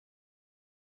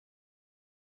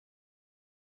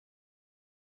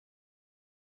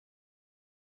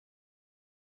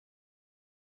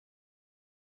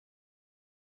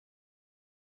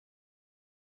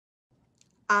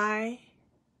I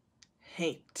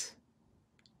hate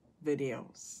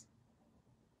videos.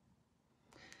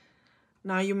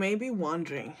 Now you may be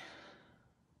wondering,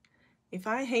 if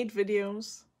I hate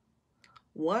videos,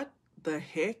 what the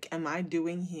heck am I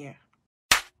doing here?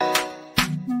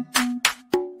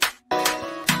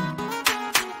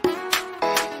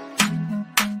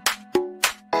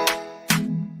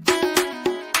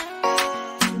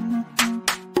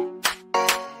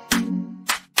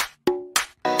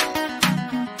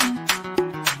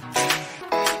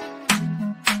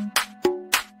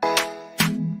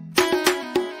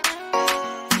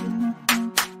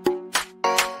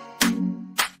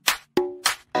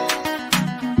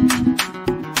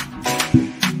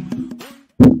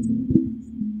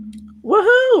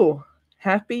 Woohoo!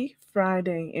 Happy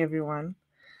Friday, everyone.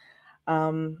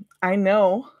 I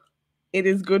know it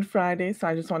is Good Friday, so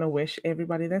I just want to wish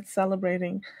everybody that's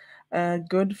celebrating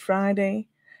Good Friday,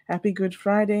 happy Good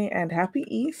Friday, and happy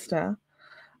Easter.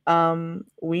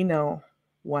 We know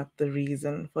what the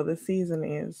reason for the season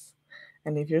is.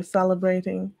 And if you're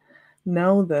celebrating,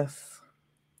 know this: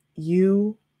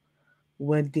 you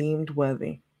were deemed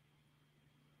worthy.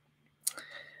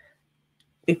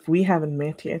 If we haven't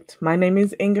met yet, my name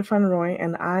is Ingor van Roy,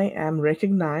 and I am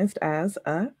recognized as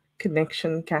a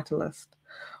connection catalyst.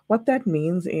 What that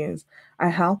means is I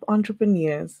help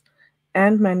entrepreneurs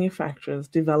and manufacturers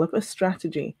develop a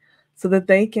strategy so that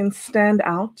they can stand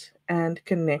out and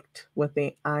connect with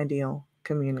the ideal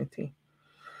community.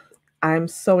 I'm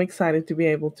so excited to be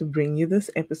able to bring you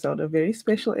this episode, a very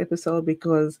special episode,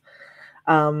 because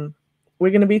um, we're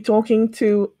going to be talking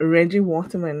to Reggie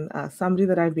Waterman, somebody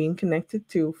that I've been connected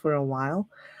to for a while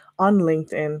on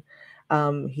LinkedIn.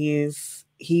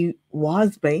 He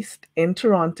was based in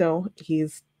Toronto.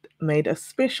 He's made a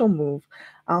special move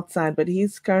outside, but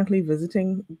he's currently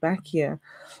visiting back here.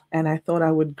 And I thought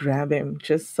I would grab him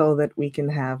just so that we can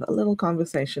have a little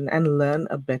conversation and learn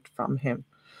a bit from him.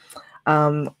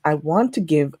 I want to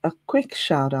give a quick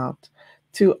shout out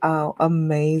to our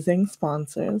amazing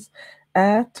sponsors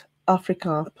at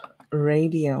𝐓𝐿𝐿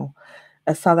Radio,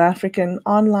 a South African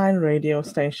online radio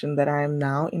station that I am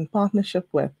now in partnership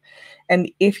with. And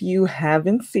if you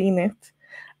haven't seen it,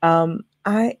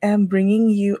 I am bringing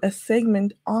you a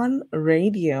segment on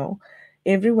radio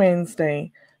every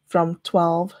Wednesday from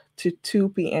 12 to 2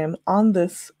 p.m. on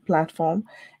this platform.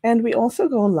 And we also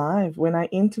go live when I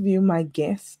interview my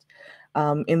guest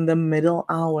in the middle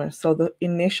hour. So the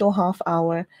initial half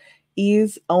hour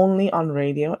is only on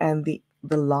radio, and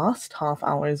the last half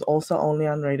hour is also only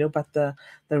on radio, but the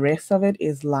rest of it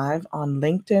is live on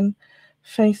LinkedIn,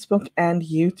 Facebook, and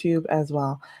YouTube as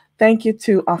well. Thank you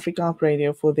to 𝐓𝐿𝐿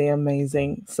Radio for their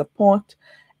amazing support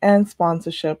and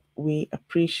sponsorship. We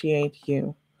appreciate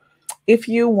you. If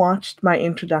you watched my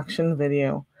introduction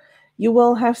video, you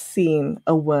will have seen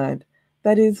a word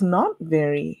that is not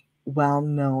very well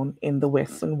known in the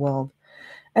Western world,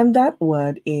 and that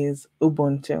word is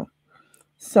Ubuntu.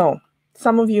 So,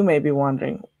 some of you may be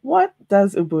wondering, what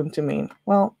does Ubuntu mean?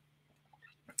 Well,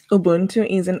 Ubuntu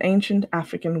is an ancient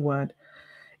African word.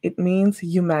 It means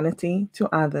humanity to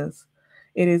others.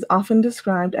 It is often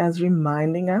described as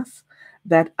reminding us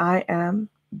that I am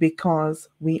because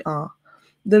we are.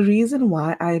 The reason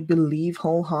why I believe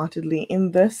wholeheartedly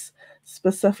in this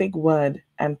specific word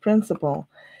and principle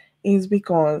is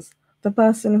because the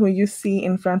person who you see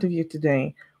in front of you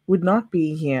today would not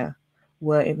be here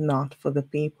were it not for the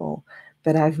people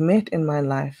that I've met in my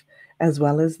life, as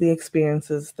well as the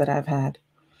experiences that I've had.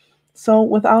 So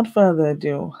without further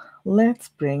ado, let's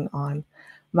bring on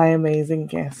my amazing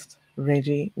guest,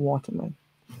 Reggie Waterman.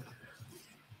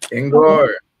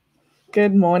 Ingor.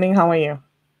 Good morning. How are you?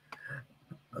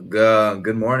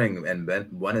 Good morning and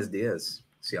buenos dias.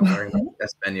 See, I'm learning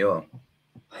Espanol.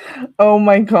 Oh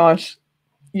my gosh,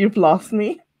 you've lost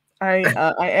me. I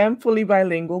am fully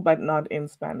bilingual, but not in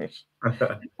Spanish.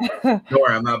 Don't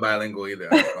worry, I'm not bilingual either.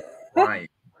 I'm trying.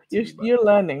 You're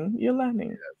learning. You're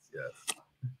learning. Yes.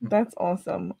 That's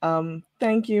awesome.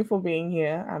 Thank you for being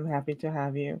here. I'm happy to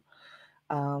have you.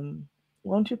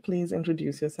 Won't you please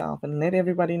introduce yourself and let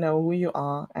everybody know who you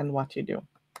are and what you do?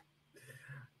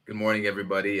 Good morning,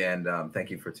 everybody, and thank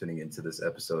you for tuning into this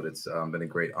episode. It's been a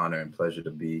great honor and pleasure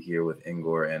to be here with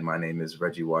Ingor, and my name is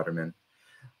Reggie Waterman.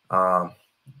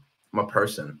 I'm a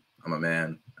person. I'm a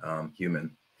man,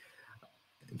 human.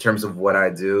 In terms of what I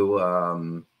do,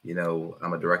 I'm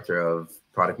a director of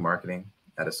product marketing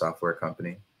at a software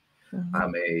company. Mm-hmm.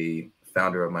 I'm a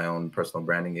founder of my own personal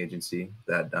branding agency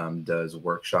that does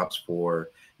workshops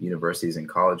for universities and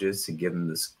colleges to give them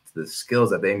the skills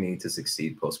that they need to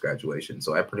succeed post-graduation.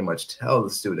 So I pretty much tell the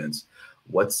students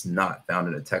what's not found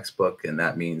in a textbook, and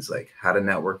that means like how to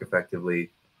network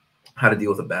effectively, how to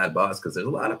deal with a bad boss, because there's a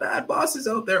lot of bad bosses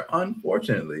out there,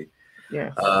 unfortunately.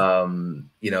 Yes.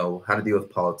 You know, how to deal with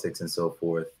politics and so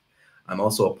forth. I'm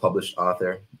also a published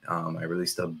author. I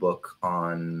released a book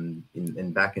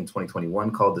back in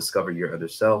 2021 called Discover Your Other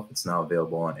Self. It's now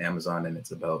available on Amazon, and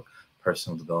it's about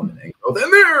personal development and growth.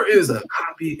 And there is a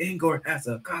copy. Ingor has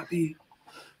a copy.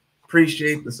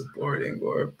 Appreciate the support,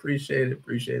 Ingor. Appreciate it.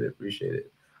 Appreciate it. Appreciate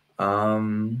it.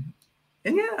 And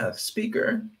yeah,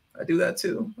 speaker. I do that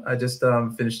too. I just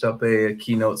finished up a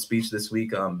keynote speech this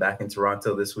week. Back in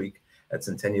Toronto this week at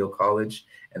Centennial College,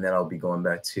 and then I'll be going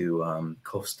back to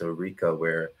Costa Rica,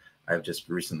 where I've just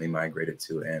recently migrated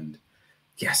to. And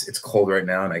yes, it's cold right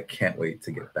now, and I can't wait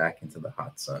to get back into the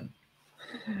hot sun.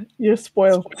 You're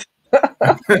spoiled.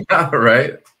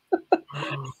 Right?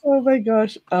 Oh my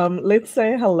gosh. Let's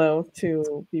say hello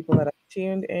to people that are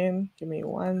tuned in. Give me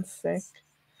one sec.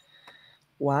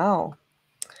 Wow.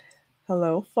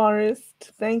 Hello,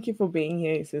 Forrest. Thank you for being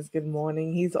here. He says good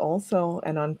morning. He's also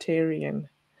an Ontarian.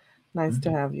 Nice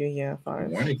to have you here, Good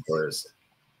Forrest. morning, Forrest.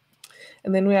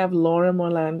 And then we have Laura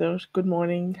Morlando. Good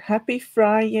morning. Happy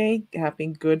Friday. Happy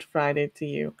Good Friday to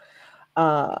you.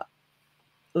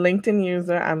 LinkedIn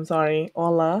user, I'm sorry,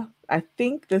 Ola. I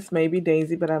think this may be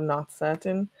Daisy, but I'm not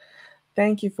certain.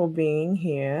 Thank you for being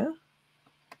here.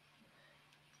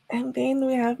 And then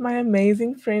we have my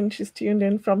amazing friend. She's tuned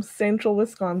in from Central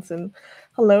Wisconsin.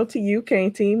 Hello to you,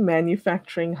 Katie,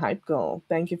 Manufacturing Hype Girl.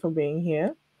 Thank you for being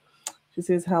here. She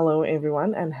says, hello,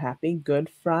 everyone, and happy Good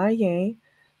Friday.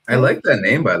 I like that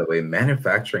name, by the way,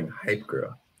 Manufacturing Hype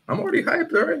Girl. I'm already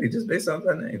hyped already, just based on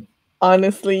that name.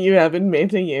 Honestly, you haven't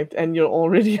met her yet, and you're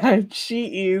already hyped.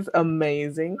 She is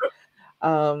amazing.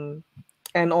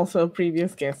 And also a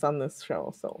previous guest on this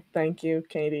show. So thank you,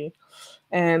 Katie.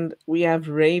 And we have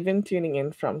Raven tuning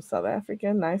in from South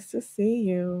Africa. Nice to see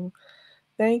you.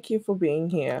 Thank you for being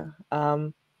here.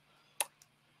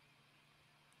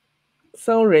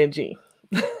 So, Reggie,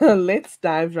 let's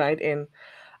dive right in.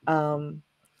 Um,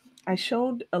 I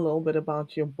showed a little bit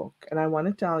about your book, and I want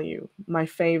to tell you my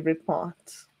favorite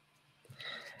part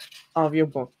of your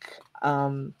book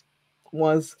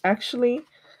was actually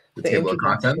The the table of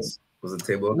introduction. contents? Was it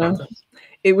table of No, contents?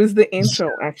 it was the intro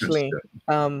actually.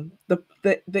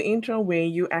 The intro where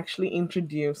you actually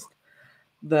introduced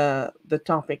the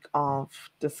topic of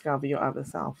discover your other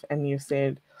self, and you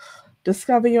said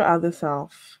discover your other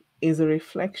self is a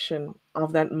reflection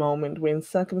of that moment when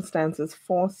circumstances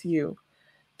force you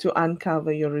to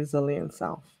uncover your resilient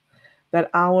self.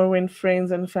 That hour when friends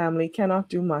and family cannot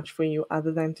do much for you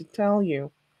other than to tell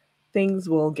you things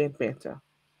will get better.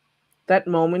 That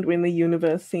moment when the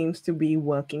universe seems to be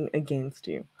working against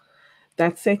you.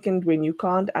 That second when you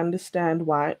can't understand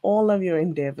why all of your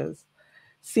endeavors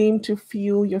seem to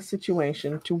fuel your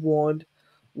situation toward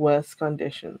worse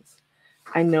conditions.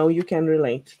 I know you can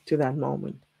relate to that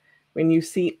moment when you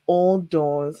see all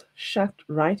doors shut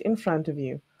right in front of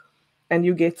you and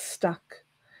you get stuck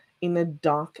in a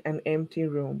dark and empty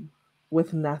room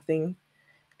with nothing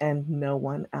and no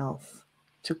one else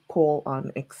to call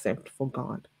on except for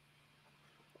God.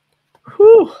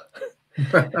 Whew.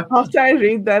 After I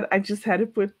read that, I just had to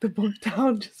put the book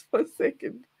down just for a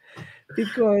second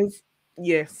because,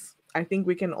 yes, I think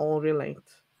we can all relate.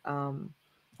 Um,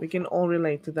 we can all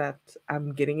relate to that.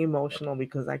 I'm getting emotional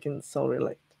because I can so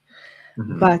relate.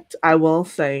 But I will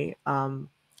say,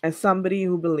 as somebody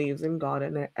who believes in God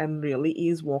and really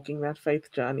is walking that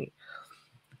faith journey,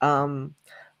 um,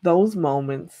 those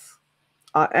moments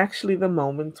are actually the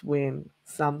moments when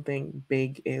something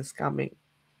big is coming.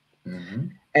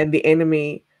 And the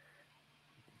enemy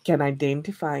can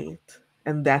identify it.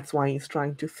 And that's why he's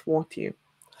trying to thwart you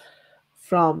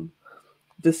from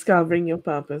discovering your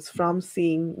purpose, from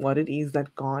seeing what it is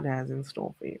that God has in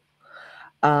store for you.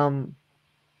 Um,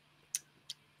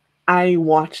 I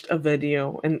watched a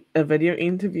video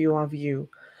interview of you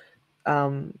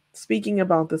speaking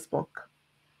about this book,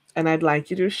 and I'd like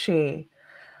you to share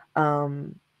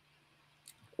um,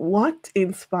 what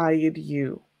inspired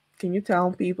you. Can you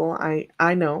tell people? I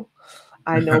know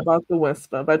about the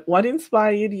whisper, but what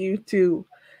inspired you to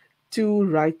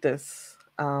write this?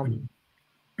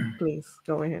 Please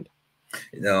go ahead.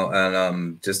 You know,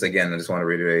 and just again, I just want to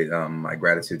reiterate my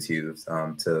gratitude to you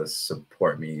to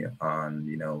support me on,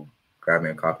 you know,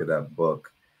 grabbing a copy of that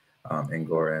book,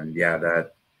 Ingor. And yeah,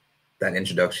 that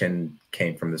introduction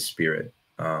came from the spirit,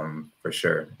 for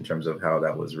sure, in terms of how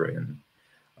that was written.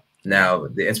 Now,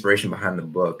 the inspiration behind the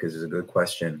book is a good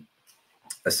question.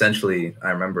 Essentially, I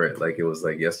remember it like it was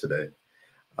like yesterday,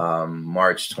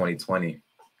 March 2020,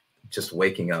 just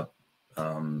waking up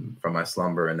from my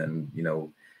slumber and then, you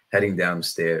know, heading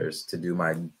downstairs to do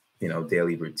my, you know,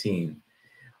 daily routine.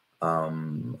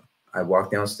 Um, I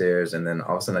walked downstairs, and then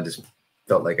all of a sudden I just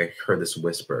felt like I heard this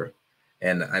whisper.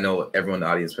 And I know everyone in the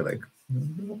audience were like,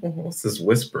 what's this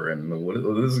whisper? And what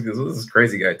is this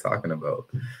crazy guy talking about?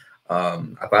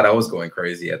 I thought I was going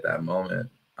crazy at that moment.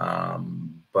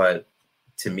 But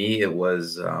to me, it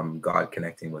was God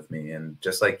connecting with me. And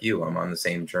just like you, I'm on the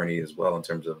same journey as well in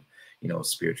terms of,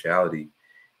 spirituality.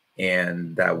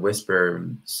 And that whisper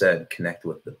said, connect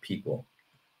with the people.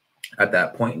 At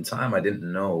that point in time, I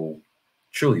didn't know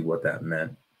truly what that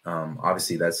meant.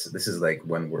 Obviously, this is like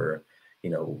when we're,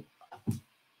 you know,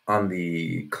 on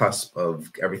the cusp of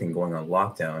everything going on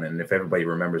lockdown. And if everybody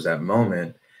remembers that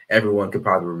moment, everyone could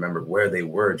probably remember where they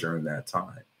were during that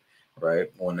time,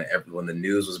 right? When the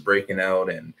news was breaking out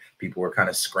and people were kind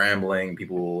of scrambling,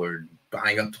 people were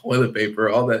buying up toilet paper,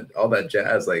 all that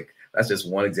jazz. Like, that's just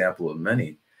one example of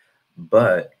many.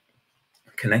 But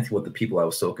connecting with the people, I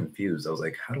was so confused. I was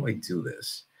like, how do I do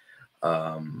this?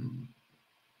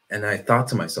 And I thought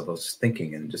to myself, I was just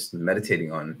thinking and just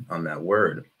meditating on that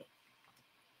word.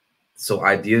 So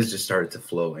ideas just started to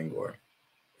flow, Ingor.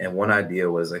 And one idea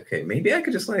was, okay, maybe I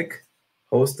could just like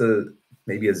host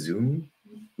maybe a Zoom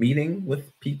meeting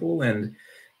with people and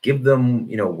give them,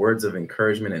 words of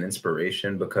encouragement and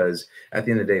inspiration, because at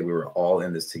the end of the day, we were all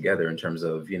in this together in terms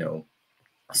of,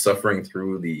 suffering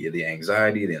through the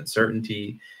anxiety, the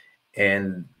uncertainty.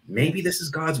 And maybe this is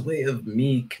God's way of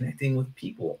me connecting with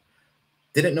people.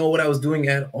 Didn't know what I was doing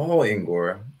at all,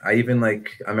 Ingor. I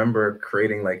remember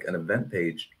creating like an event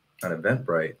page on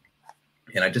Eventbrite.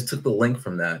 And I just took the link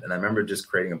from that. And I remember just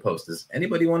creating a post. If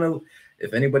anybody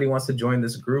wants to join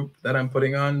this group that I'm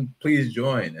putting on, please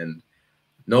join. And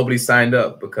nobody signed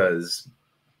up because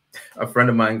a friend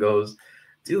of mine goes,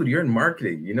 dude, you're in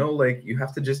marketing, like you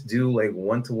have to just do like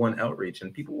one-to-one outreach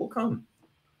and people will come.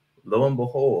 Lo and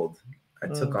behold, I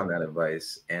took on that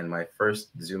advice, and my first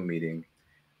Zoom meeting,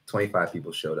 25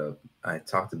 people showed up. I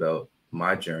talked about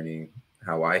my journey,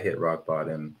 how I hit rock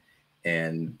bottom,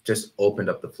 and just opened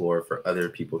up the floor for other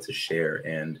people to share.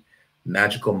 And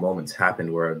magical moments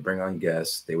happened where I'd bring on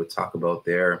guests. They would talk about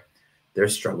their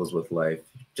struggles with life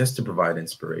just to provide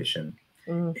inspiration.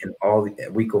 And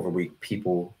week over week,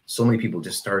 so many people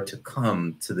just started to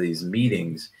come to these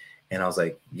meetings. And I was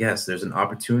like, yes, there's an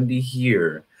opportunity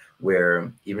here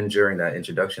where even during that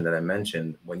introduction that I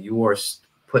mentioned, when you are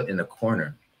put in a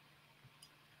corner,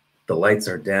 the lights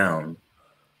are down,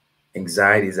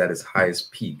 anxiety is at its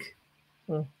highest peak.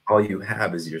 All you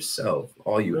have is yourself.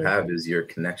 All you have is your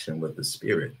connection with the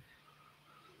spirit.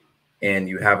 And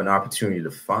you have an opportunity to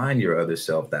find your other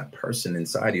self, that person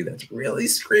inside you that's really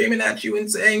screaming at you and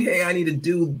saying, hey, I need to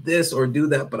do this or do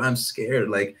that, but I'm scared.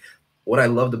 Like, what I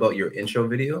loved about your intro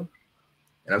video,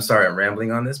 and I'm sorry I'm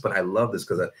rambling on this, but I love this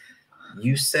because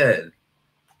you said,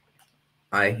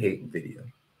 I hate video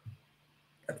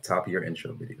at the top of your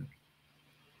intro video.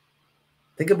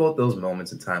 Think about those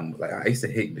moments in time. Like, I used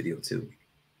to hate video too.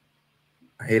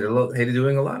 I hated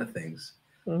doing a lot of things.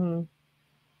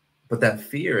 But that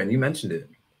fear, and you mentioned it,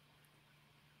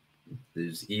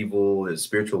 there's evil, there's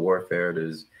spiritual warfare,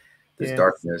 there's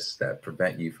darkness that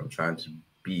prevent you from trying to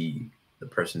be the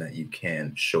person that you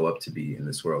can show up to be in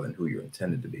this world and who you're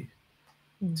intended to be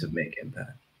to make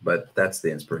impact. But that's the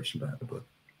inspiration behind the book.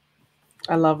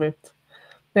 I love it.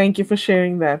 Thank you for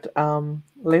sharing that.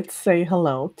 Let's say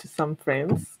hello to some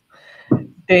friends.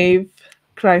 Dave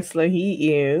Chrysler,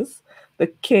 he is the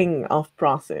king of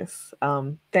process.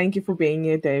 Thank you for being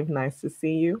here, Dave. Nice to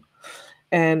see you.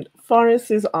 And Forrest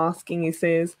is asking, he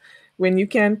says, when you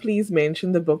can, please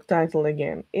mention the book title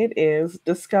again. It is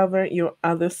Discover Your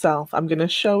Other Self. I'm going to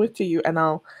show it to you, and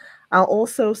I'll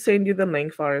also send you the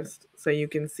link, Forrest, so you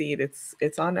can see it.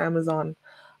 It's on Amazon.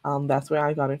 That's where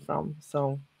I got it from.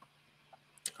 So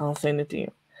I'll send it to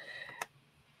you.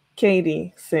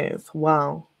 Katie says,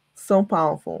 wow, so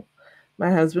powerful.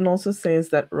 My husband also says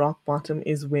that rock bottom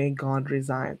is where God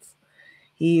resides.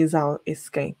 He is our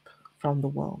escape from the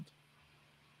world.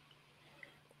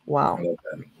 Wow. I love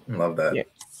that. I love that.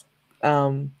 Yes.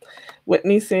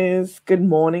 Whitney says, good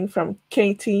morning from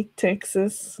Katy,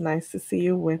 Texas. Nice to see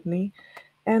you, Whitney.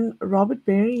 And Robert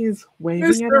Berry is waving at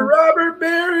us. Mr. Robert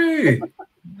Berry.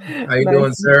 How you Nice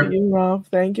doing, to sir? see you, Rob.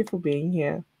 Thank you for being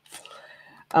here.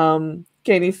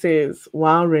 Katie says,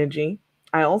 wow, Reggie.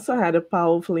 I also had a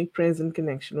powerfully present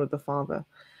connection with the Father.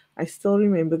 I still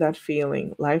remember that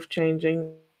feeling,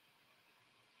 life-changing,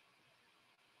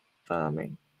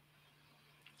 affirming.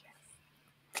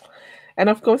 And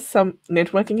of course, some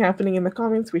networking happening in the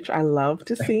comments, which I love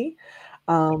to see.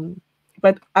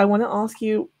 But I want to ask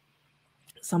you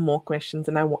some more questions.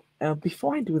 And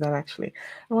before I do that, actually,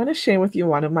 I want to share with you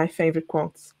one of my favorite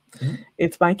quotes.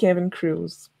 It's by Kevin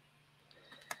Cruz.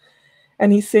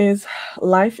 And he says,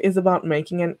 life is about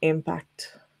making an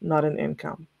impact, not an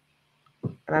income.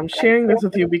 And I'm sharing this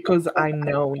with you because I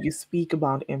know you speak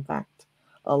about impact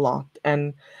a lot.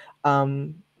 And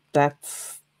um,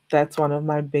 that's that's one of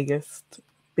my biggest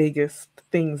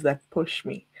things that push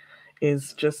me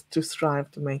is just to strive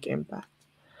to make impact.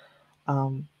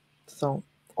 Um, so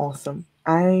awesome.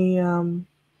 Let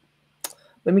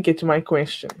me get to my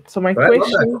question. So my But I love that.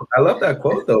 question, I love that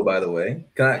quote, though. By the way,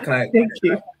 thank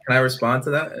you. can I respond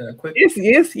to that in a quick? Yes,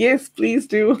 yes, yes, please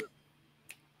do.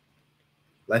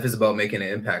 Life is about making an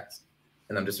impact,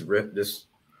 and I'm just Not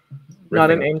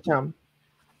riffing an on, income.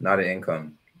 not an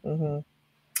income. Mm-hmm.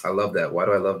 I love that. Why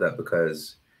do I love that?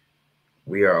 Because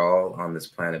we are all on this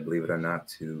planet, believe it or not,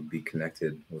 to be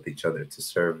connected with each other, to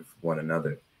serve one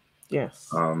another. Yes.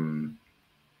 Um,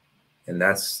 and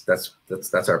that's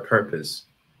our purpose,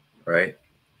 right?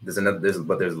 There's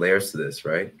layers to this,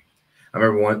 right? I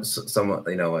remember once someone,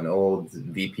 an old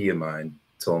VP of mine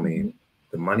told me, Mm-hmm.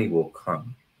 the money will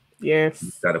come. You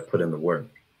Yes. got to put in the work,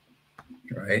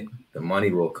 right? The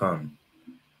money will come.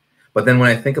 But then when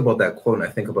I think about that quote and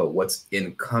I think about what's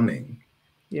incoming,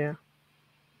 Yeah.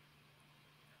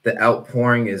 the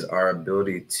outpouring is our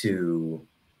ability to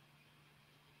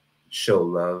show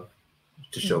love,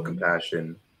 to show Mm-hmm.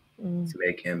 compassion, Mm. to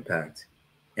make impact.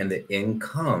 And the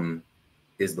income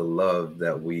is the love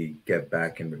that we get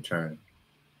back in return.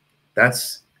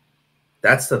 That's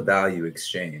that's the value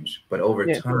exchange. But over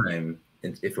Yes. time,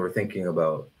 if we're thinking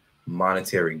about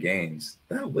monetary gains,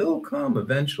 that will come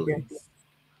eventually, Yes.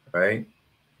 right?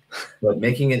 But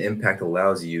making an impact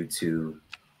allows you to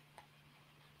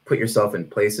put yourself in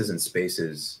places and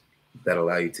spaces that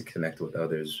allow you to connect with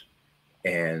others.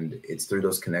 And it's through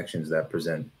those connections that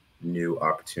present new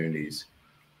opportunities,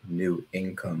 new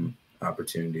income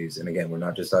opportunities. And again, we're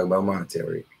not just talking about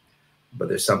monetary, but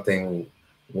there's something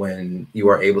when you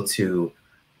are able to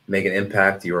make an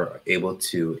impact, you are able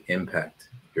to impact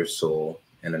your soul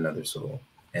and another soul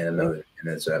and Yes. another. And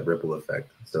it's that ripple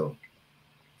effect. So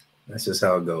that's just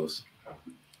how it goes.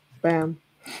 Bam.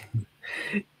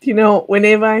 You know,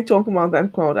 whenever I talk about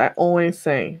that quote, I always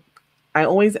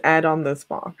add on this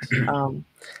part.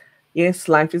 Yes,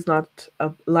 life is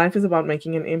about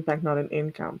making an impact, not an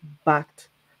income. But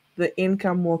the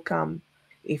income will come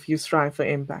if you strive for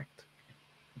impact.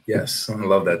 Yes, I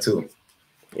love that too.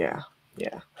 Yeah,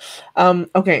 yeah.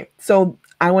 Okay, so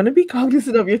I want to be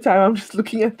cognizant of your time. I'm just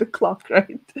looking at the clock,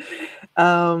 right?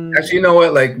 Um, Actually, you know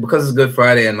what? Like, because it's Good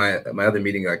Friday and my other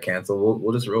meeting got canceled,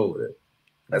 we'll just roll with it.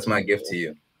 That's my okay, gift to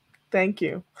you. thank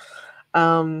you.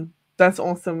 That's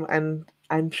awesome, and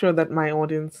I'm sure that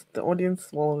the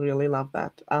audience will really love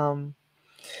that.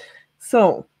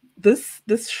 So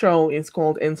this show is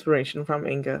called Inspiration from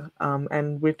Ingor,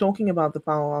 and we're talking about the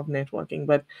power of networking.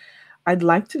 But I'd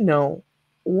like to know,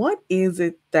 what is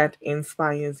it that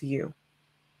inspires you?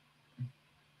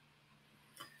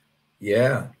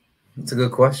 Yeah, it's a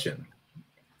good question.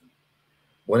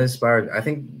 I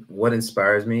think what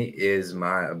inspires me is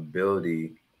my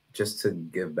ability just to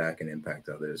give back and impact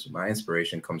others. My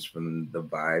inspiration comes from the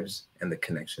vibes and the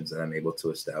connections that I'm able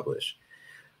to establish.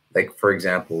 Like, for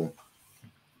example,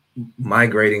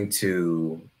 migrating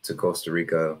to Costa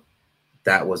Rica,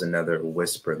 that was another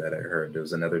whisper that I heard. There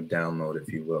was another download,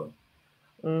 if you will.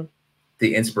 Mm,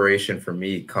 The inspiration for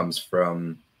me comes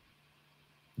from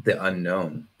the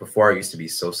unknown. Before I used to be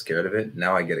so scared of it.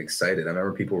 Now I get excited. I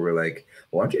remember people were like,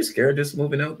 well, aren't you scared just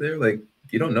moving out there? Like,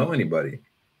 you don't know anybody.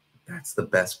 That's the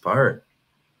best part.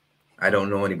 I don't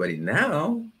know anybody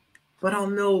now, but I'll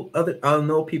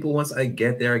know people once I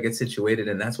get there, I get situated,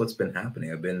 and that's what's been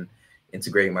happening. I've been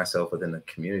integrating myself within the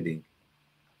community,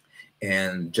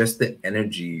 and just the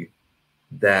energy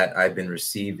that I've been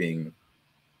receiving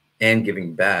and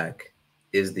giving back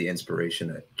is the inspiration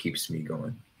that keeps me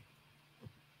going.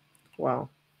 wow,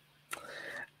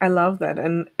 I love that,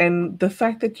 and the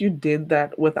fact that you did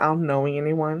that without knowing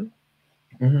anyone,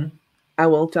 Hmm. I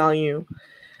will tell you,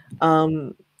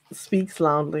 um, speaks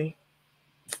loudly.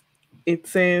 It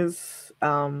says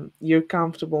you're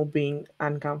comfortable being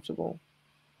uncomfortable.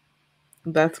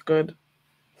 That's good.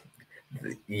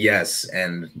 Yes,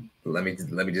 and let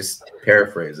me just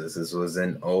paraphrase this. This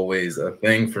wasn't always a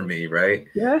thing for me, right?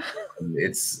 Yeah.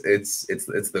 It's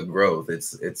the growth.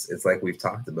 It's like we've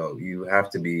talked about. You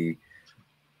have to be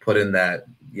put in that,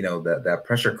 that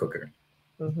pressure cooker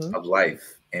Mm-hmm. of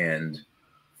life, and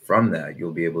from that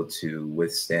you'll be able to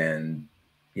withstand,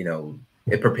 you know,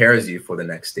 it prepares you for the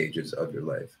next stages of your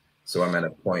life. So I'm at a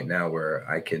point now where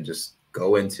I can just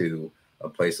go into a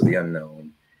place of the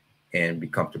unknown and be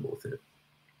comfortable with it.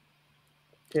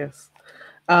 Yes.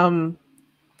 Um,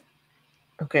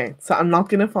 Okay, so I'm not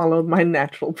going to follow my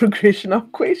natural progression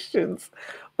of questions,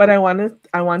 but I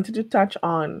wanted to touch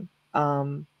on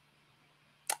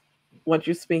what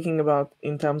you're speaking about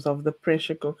in terms of the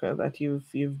pressure cooker that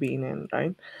you've been in,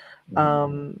 right? Mhm.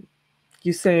 Um,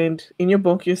 you said in your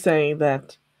book you say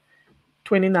that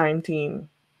 2019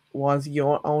 was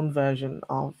your own version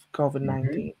of Mhm.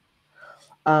 COVID-19.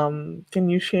 Can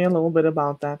you share a little bit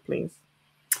about that, please?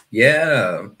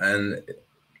 Yeah, and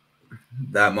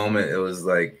that moment, it was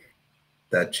like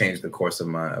that changed the course of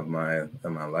my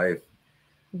life.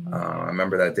 Mhm. I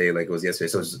remember that day like it was yesterday.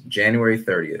 So it was January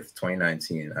 30th,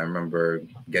 2019. I remember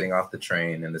getting off the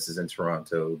train, and this is in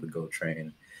Toronto, the GO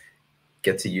train.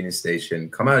 Get to Union Station,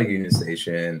 come out of Union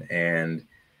Station, and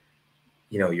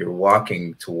you're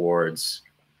walking towards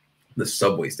the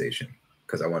subway station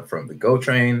because I went from the GO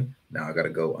train. Now I got to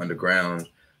go underground,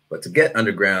 but to get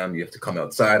underground, you have to come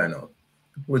outside. I know,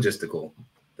 logistical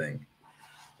thing,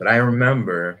 but I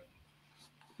remember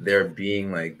there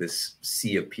being like this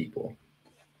sea of people.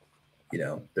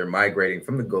 They're migrating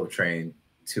from the GO train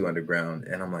to underground,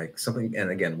 and I'm like something, and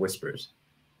again whispers,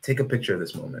 take a picture of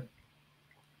this moment.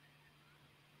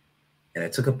 And I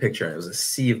took a picture, and it was a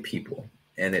sea of people,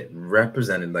 and it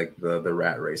represented like the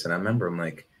rat race. And I remember I'm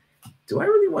like, do I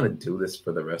really want to do this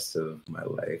for the rest of my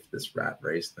life? This rat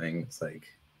race thing. It's like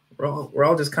we're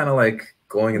all just kind of like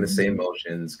going in the same Mhm.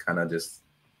 motions, kind of just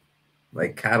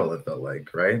like cattle. It felt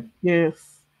like, right?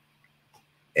 Yes.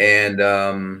 And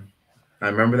I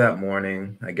remember that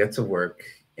morning. I get to work,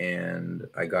 and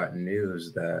I got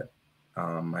news that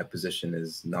my position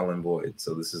is null and void.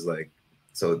 So this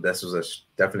was a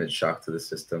definite shock to the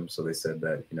system. So they said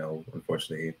that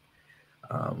unfortunately,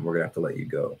 we're gonna have to let you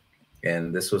go.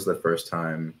 And this was the first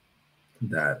time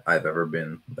that I've ever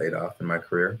been laid off in my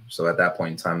career. So at that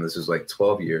point in time, this was like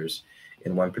 12 years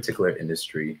in one particular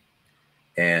industry.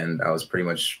 And I was pretty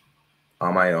much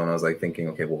on my own. I was like thinking,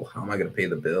 okay, well, how am I going to pay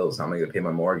the bills? How am I going to pay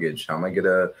my mortgage? How am I going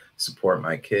to support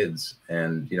my kids?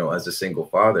 And, as a single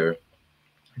father,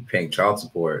 paying child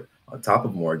support on top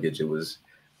of mortgage, it was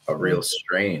a real Mm.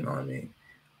 strain on me.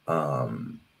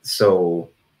 So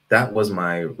that was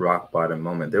my rock bottom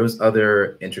moment. There was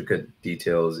other intricate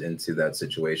details into that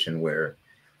situation where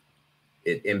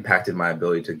it impacted my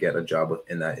ability to get a job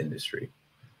within that industry,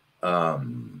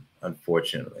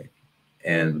 unfortunately. Mm.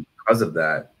 And because of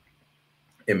that,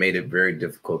 it made it very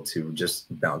difficult to just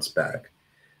bounce back.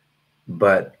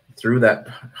 But through that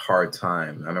hard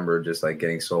time, I remember just like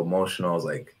getting so emotional. I was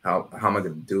like, how am I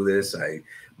going to do this?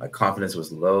 My confidence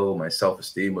was low, my self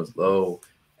esteem was low,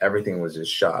 everything was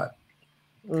just shot.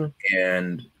 Mm.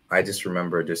 And I just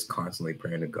remember just constantly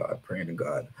praying to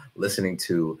God, listening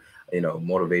to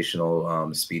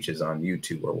motivational speeches on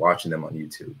YouTube or watching them on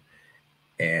YouTube.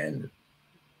 And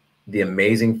the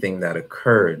amazing thing that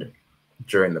occurred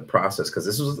during the process, because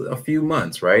this was a few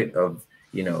months, right, of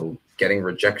getting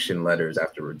rejection letters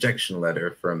after rejection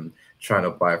letter from trying to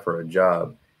apply for a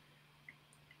job.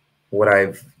 What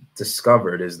I've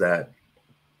discovered is that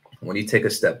when you take a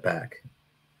step back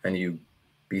and you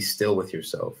be still with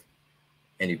yourself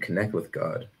and you connect with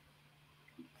God,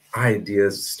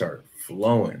 ideas start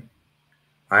flowing.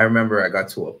 I remember I got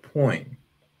to a point Mm.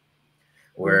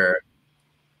 where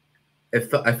I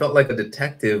felt like a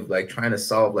detective, like trying to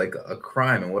solve like a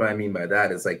crime. And what I mean by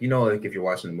that is like, like if you're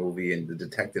watching a movie and the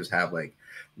detectives have like,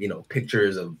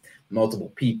 pictures of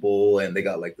multiple people, and they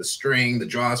got like the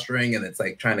drawstring, and it's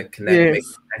like trying to make Yes.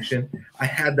 a connection. I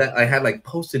had like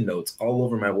post-it notes all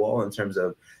over my wall in terms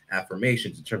of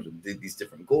affirmations, in terms of these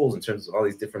different goals, in terms of all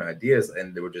these different ideas,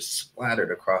 and they were just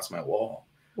splattered across my wall.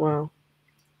 Wow.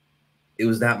 It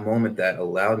was that moment that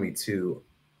allowed me to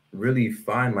really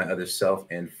find my other self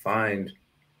and find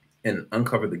and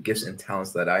uncover the gifts and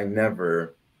talents that I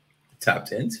never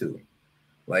tapped into.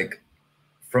 Like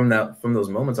from those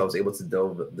moments, I was able to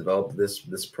develop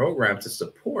this program to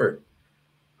support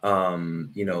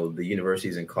the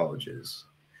universities and colleges.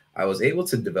 I was able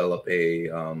to develop a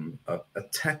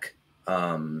tech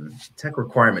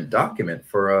requirement document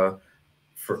for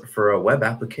a web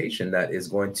application that is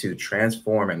going to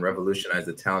transform and revolutionize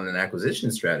the talent and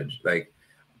acquisition strategy like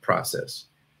process.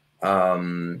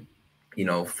 Um,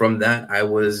 from that, I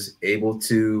was able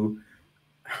to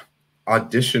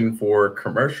audition for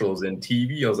commercials and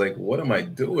TV. I was like, what am I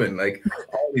doing? Like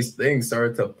all these things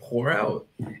started to pour out.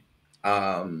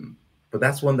 Um, but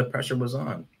that's when the pressure was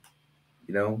on.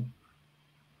 You know,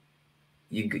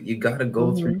 you got to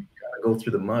go through Mm-hmm. you got to go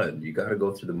through the mud. You got to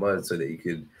go through the mud so that you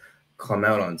could come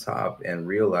out on top and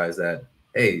realize that,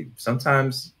 hey,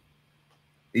 sometimes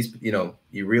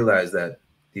you realize that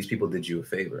these people did you a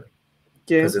favor,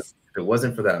 because if Yes. it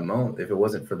wasn't for that moment, if it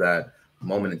wasn't for that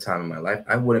moment in time in my life,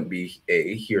 I wouldn't be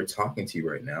here talking to you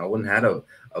right now. I wouldn't have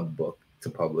a book to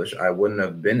publish. I wouldn't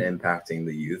have been impacting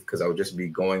the youth because I would just be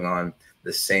going on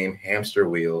the same hamster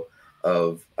wheel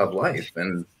of life.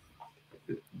 And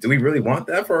do we really want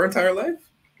that for our entire life?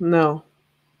 No,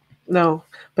 no,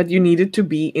 but you needed to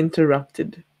be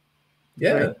interrupted,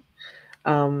 right?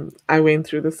 Yeah. I went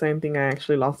through the same thing. I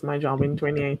actually lost my job in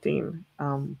 2018.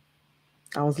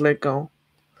 I was let go,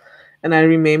 and I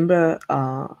remember,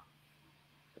 I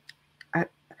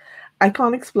I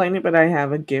can't explain it, but I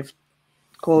have a gift.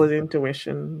 Call it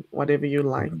intuition, whatever you Mhm.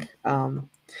 like.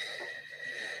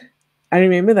 I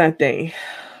remember that day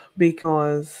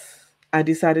because I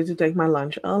decided to take my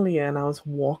lunch earlier, and I was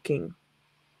walking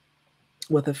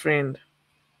with a friend.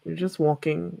 We were just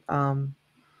walking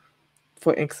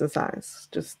for exercise,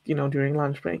 just during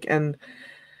lunch break, and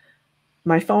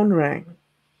my phone rang.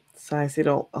 So I said,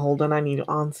 "Oh, hold on, I need to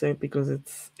answer it because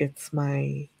it's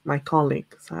my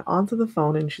colleague." So I answer the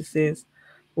phone, and she says,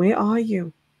 "Where are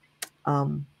you?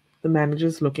 Um, the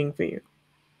manager's looking for you."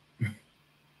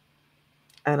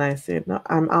 And I said, "No,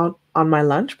 I'm out on my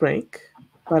lunch break,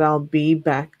 but I'll be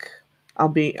back. I'll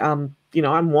be I'm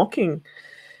walking."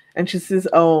 And she says,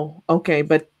 "Oh, okay."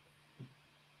 But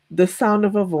the sound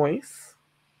of her voice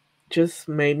just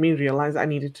made me realize I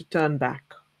needed to turn back.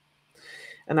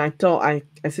 And I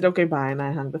said, "Okay, bye." And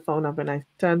I hung the phone up, and I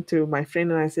turned to my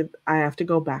friend and I said, "I have to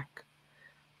go back.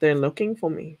 They're looking for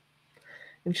me."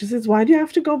 And she says, "Why do you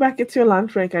have to go back? It's your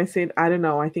lunch break." I said, "I don't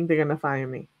know. I think they're gonna fire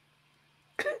me."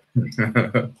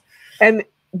 And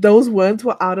those words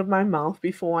were out of my mouth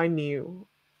before I knew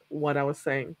what I was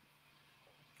saying.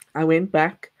 I went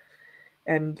back,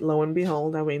 and lo and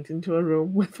behold, I went into a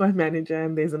room with my manager,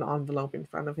 and there's an envelope in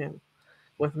front of him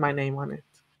with my name on it.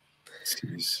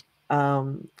 Jeez.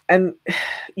 And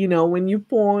when you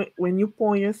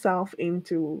pour yourself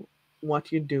into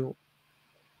what you do,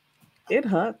 it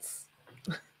hurts.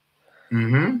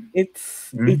 Mm-hmm.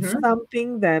 It's Mm-hmm.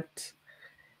 something that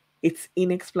it's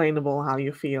inexplainable how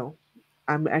you feel.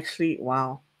 I'm actually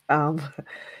wow. Um,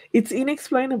 it's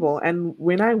inexplainable. And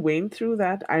when I went through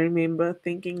that, I remember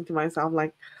thinking to myself,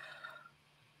 like,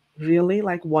 really,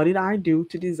 like, what did I do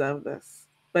to deserve this?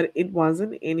 But it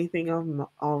wasn't anything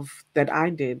of that I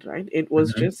did, right? It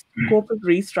was Mm-hmm. just corporate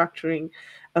restructuring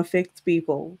affects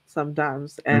people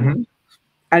sometimes. And Mm-hmm.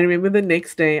 I remember the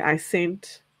next day I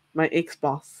sent my ex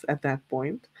boss at that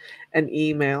point an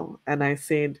email and I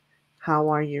said, "How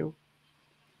are you?"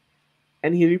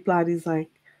 And he replied, he's like,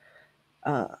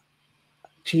 uh,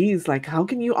 geez, like, how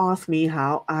can you ask me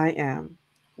how I am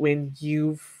when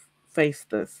you've faced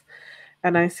this?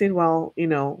 And I said, well,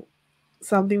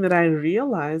 something that I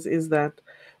realize is that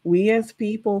we as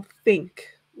people think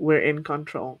we're in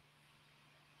control,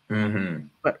 Mm-hmm.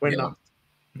 but we're Yeah. not.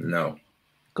 No.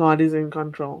 God is in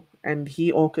control and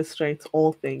He orchestrates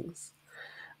all things.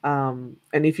 And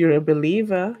if you're a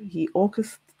believer, He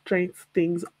orchestrates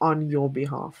things on your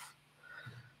behalf,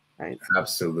 right?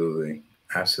 Absolutely.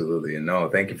 Absolutely. And no,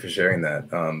 thank you for sharing that.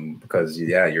 Because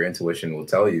yeah, your intuition will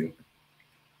tell you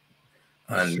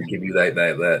and give you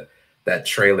that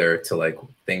trailer to like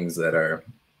things that are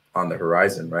on the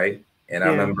horizon, right? And I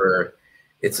Yeah, remember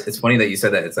it's funny that you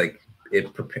said that. It's like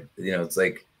it's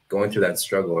like going through that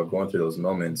struggle or going through those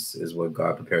moments is what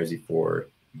God prepares you for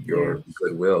yeah, your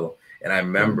goodwill. And I yeah,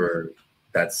 remember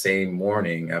that same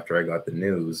morning after I got the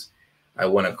news, I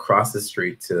went across the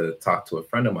street to talk to a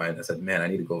friend of mine. I said, "Man, I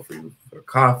need to go for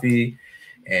coffee,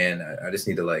 and I just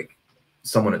need to like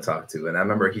someone to talk to." And I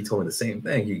remember he told me the same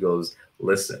thing. He goes,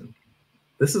 "Listen,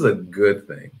 this is a good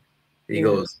thing." He yeah.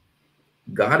 goes,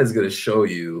 "God is going to show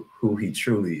you who he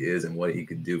truly is and what he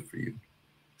could do for you.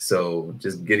 So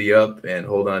just giddy up and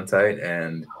hold on tight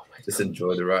and Oh my just God.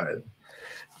 enjoy the ride."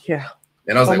 Yeah.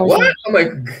 And I was Oh like, my "What?" God. I'm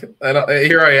like,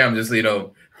 here I am, just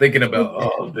thinking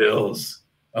about bills,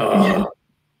 Yeah. uh,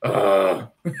 uh,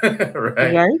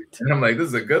 right? Right? And I'm like, "This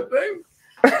is a good thing,"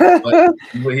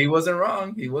 but he wasn't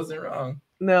wrong. He wasn't wrong.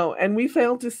 No, and we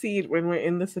fail to see it when we're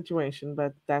in the situation,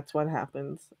 but that's what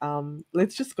happens.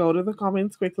 Let's just go to the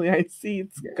comments quickly. I see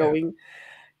it's Yeah. going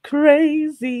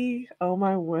crazy. Oh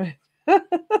my word.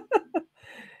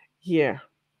 Here.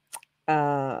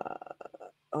 Uh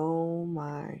oh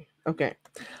my. Okay.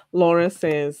 Laura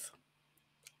says,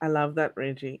 I love that,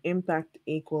 Reggie. Impact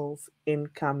equals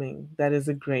incoming. That is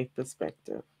a great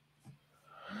perspective.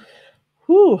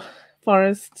 Whew.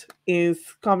 Forrest is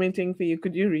commenting for you.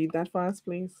 Could you read that for us,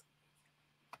 please?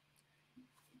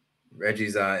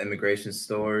 Reggie's immigration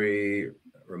story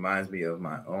reminds me of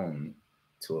my own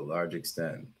to a large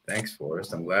extent. Thanks,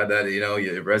 Forrest. I'm glad that it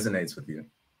resonates with you.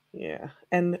 Yeah.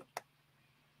 And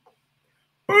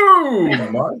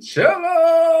Boom,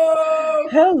 Marcello.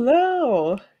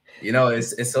 Hello.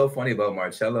 It's so funny about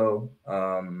Marcello.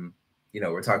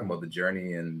 We're talking about the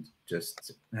journey and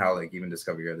just how like even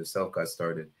Discover Your Other Self got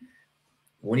started.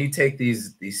 When you take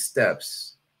these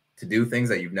steps to do things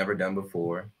that you've never done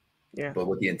before, Yeah. but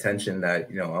with the intention that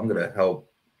I'm gonna help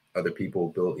other people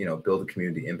build a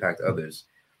community, impact others.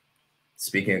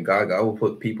 Speaking of God, God will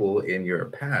put people in your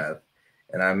path.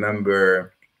 And I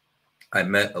remember I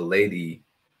met a lady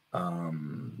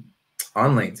on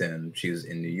LinkedIn. She was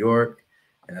in New York,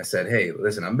 and I said, "Hey,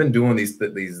 listen, I've been doing these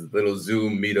little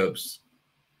Zoom meetups,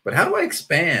 but how do I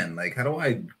expand? Like, how do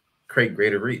I create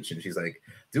greater reach?" And she's like,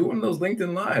 "Do one of those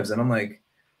LinkedIn lives." And I'm like,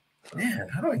 "Man,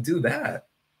 how do I do that?"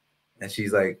 And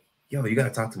she's like, "Yo, you got to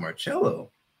talk to Marcello."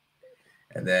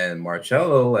 And then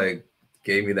Marcello like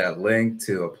gave me that link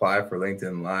to apply for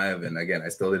LinkedIn Live. And again, I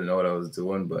still didn't know what I was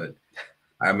doing, but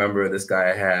I remember this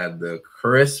guy had the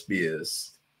crispiest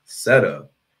setup.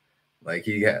 Like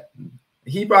he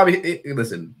probably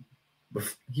listen.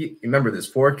 He remember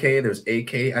there's 4K, there's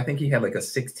 8K. I think he had like a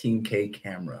 16K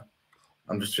camera.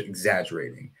 I'm just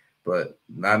exaggerating, but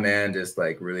my man just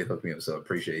like really hooked me up. So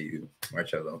appreciate you,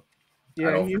 Marcello. I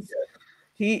Yeah, don't forget.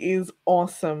 he is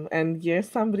awesome. And yes,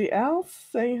 somebody else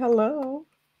saying hello.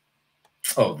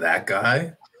 Oh, that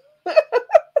guy.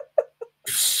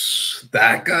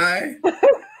 That guy.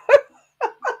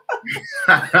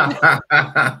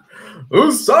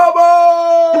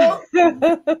 Usama!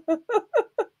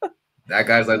 That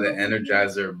guy's like the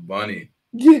Energizer Bunny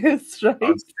Yes, on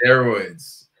right.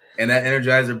 steroids. And that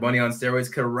Energizer Bunny on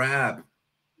steroids could rap.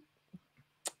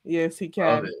 Yes, he Love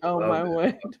can. it. Oh Love my it.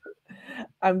 word.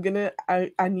 I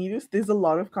need to, there's a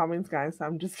lot of comments, guys. So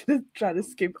I'm just gonna try to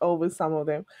skip over some of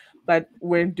them. But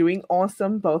we're doing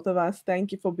awesome, both of us.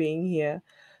 Thank you for being here.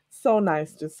 So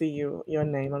nice to see your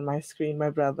name on my screen, my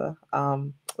brother,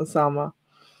 Osama.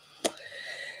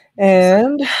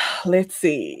 And let's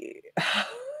see.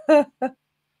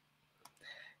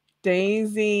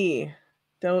 Daisy.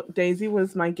 Daisy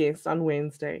was my guest on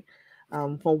Wednesday,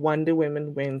 for Wonder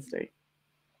Women Wednesday.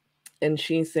 And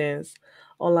she says,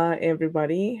 "Hola,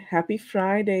 everybody. Happy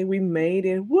Friday. We made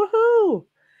it. Woohoo!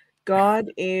 God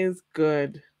is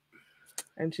good."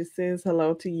 And she says,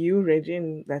 "Hello to you, Reggie,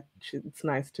 and it's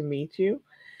nice to meet you.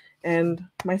 And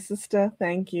my sister,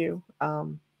 thank you."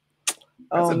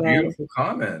 That's Oh, a man. beautiful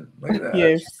comment. Look at that.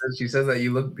 Yes. She says that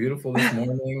you look beautiful this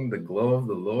morning. The glow of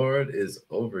the Lord is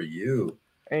over you.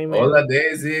 Amen. Hola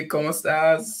Daisy, ¿cómo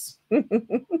estás?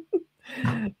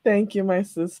 Thank you, my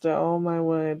sister. Oh, my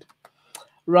word.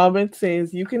 Robert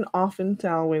says, "You can often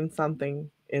tell when something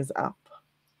is up."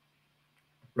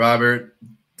 Robert,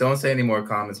 don't say any more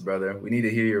comments, brother. We need to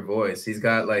hear your voice. He's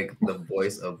got like the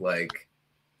voice of like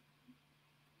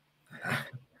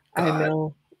I God.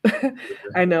 know.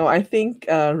 I know. I think,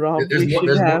 Rob, There's we more.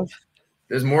 should have,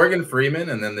 There's Morgan Freeman,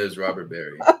 and then there's Robert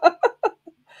Barry.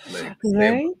 Like stay above.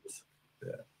 right?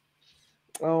 Yeah.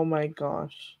 Oh my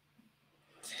gosh.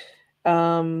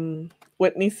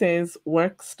 Whitney says,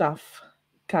 "Work stuff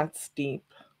cuts deep."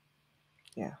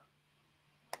 Yeah.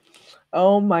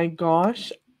 Oh my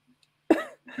gosh.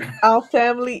 Our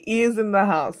family is in the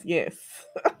house. Yes.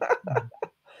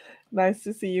 Nice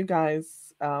to see you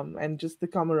guys, and just the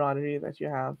camaraderie that you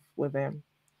have with them.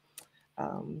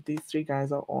 These three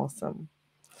guys are awesome.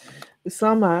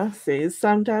 Usama says,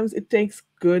 "Sometimes it takes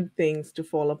good things to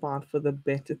fall apart for the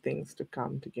better things to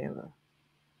come together."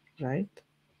 Right?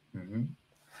 Mhm.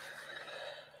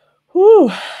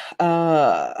 Whew.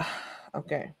 Uh,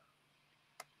 okay.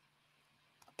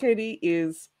 Katie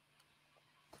is,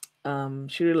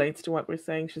 she relates to what we're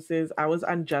saying. She says, "I was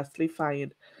unjustly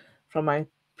fired from my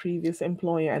previous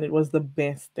employer, and it was the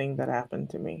best thing that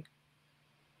happened to me."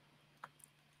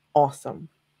 Awesome.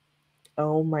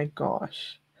 Oh my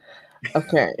gosh.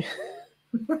 Okay.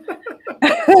 Listen,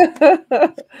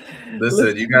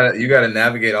 Listen, you gotta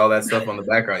navigate all that stuff on the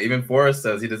background. Even Forrest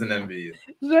says he doesn't envy you.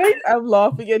 right? I'm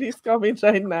laughing at his comments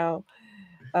right now.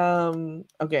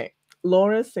 Okay.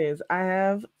 Laura says, "I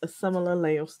have a similar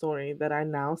layoff story that I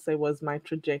now say was my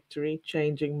trajectory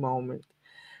changing moment.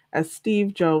 As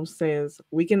Steve Jobs says,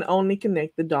 we can only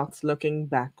connect the dots looking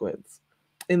backwards.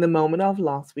 In the moment of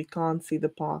loss, we can't see the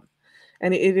path.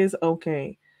 And it is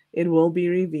okay. It will be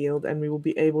revealed, and we will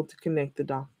be able to connect the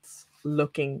dots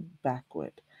looking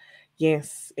backward."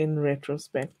 Yes, in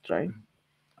retrospect, right?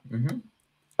 Mm-hmm.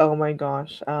 Oh my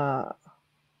gosh.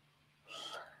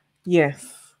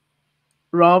 Yes.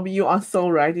 Rob, you are so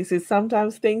right. He says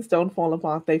sometimes things don't fall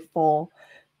apart, they fall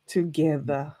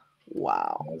together.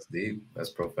 Wow. That's deep. That's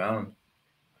profound.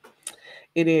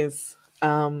 It is.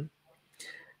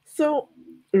 So,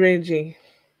 Reggie,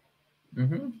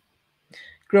 Mm-hmm.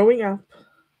 Growing up,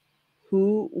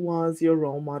 who was your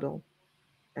role model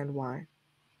and why?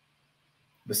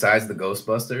 Besides the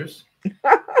Ghostbusters,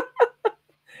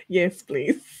 Yes,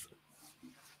 please.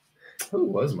 who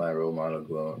was my role model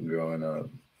growing up?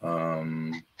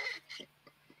 Um,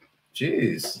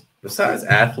 Geez, besides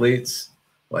athletes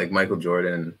like Michael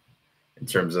Jordan, in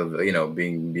terms of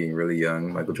being really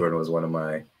young, Michael Jordan was one of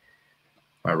my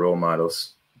role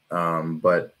models.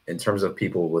 But in terms of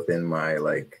people within my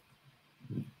like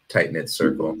tight knit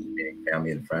circle, meaning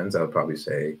family and friends, I would probably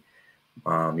say,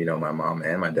 my mom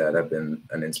and my dad have been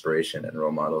an inspiration and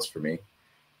role models for me.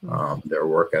 Their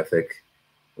work ethic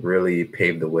really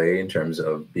paved the way in terms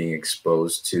of being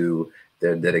exposed to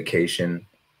their dedication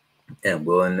and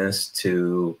willingness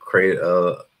to create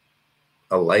a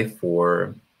life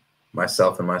for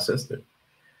myself and my sister,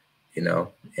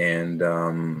 and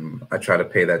I try to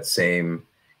pay that same,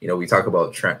 we talk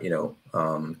about,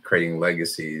 creating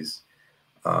legacies,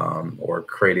 or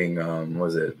creating,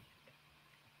 was it,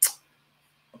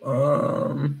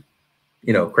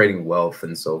 creating wealth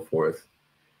and so forth.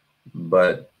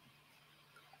 But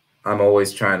I'm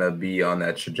always trying to be on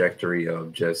that trajectory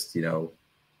of just,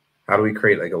 how do we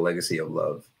create like a legacy of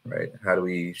love, right? How do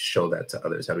we show that to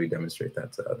others? How do we demonstrate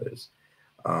that to others?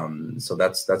 So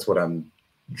that's what I'm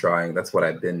drawing. That's what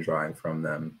I've been drawing from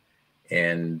them,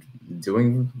 and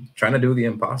trying to do the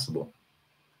impossible,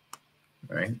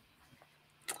 right?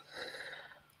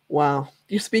 Wow,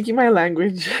 you're speaking my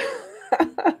language.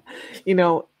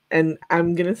 And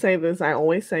I'm gonna say this. I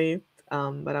always say it,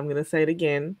 but I'm gonna say it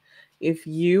again. If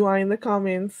you are in the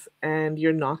comments and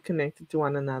you're not connected to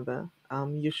one another,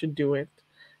 you should do it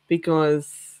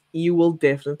because you will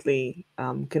definitely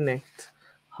connect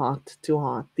heart to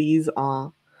heart. These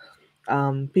are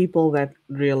people that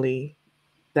really,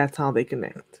 that's how they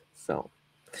connect. So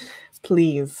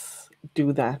please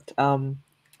do that.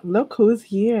 Look who's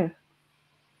here.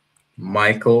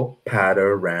 Michael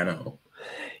Paterano.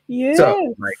 What's up,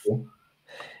 Yes. Michael?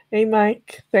 Hey,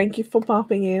 Mike. Thank you for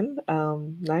popping in.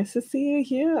 Nice to see you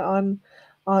here on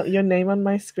your name on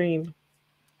my screen.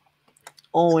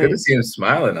 It's good to Always. see him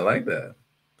smiling. I like that.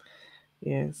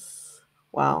 Yes.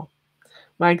 Wow.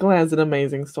 Michael has an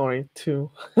amazing story too.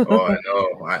 Oh, I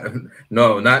know.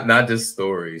 No, not just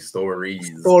stories.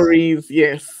 Stories,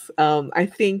 yes. I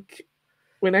think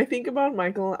when I think about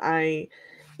Michael, I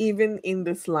even in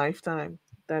this lifetime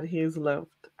that he's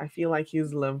lived, I feel like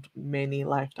he's lived many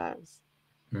lifetimes.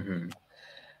 Hmm.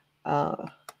 Uh,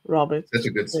 Robert Such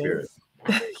a good spirit.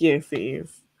 is, yes, he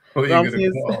is. Who are you Rob's gonna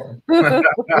is, call?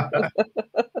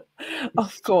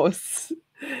 of course.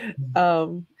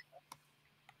 Um,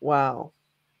 wow.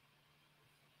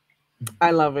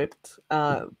 I love it.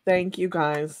 Thank you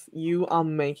guys. You are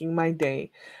making my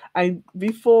day. I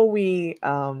before we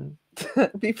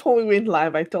before we went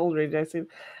live, I told Reggie, I said,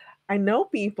 I know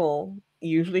people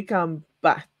usually come,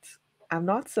 but I'm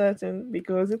not certain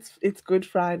because it's Good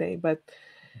Friday. But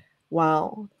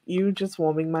wow, you just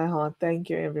warming my heart. Thank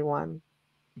you, everyone.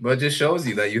 But it just shows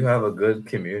you that you have a good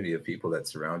community of people that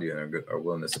surround you and are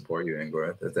willing to support you,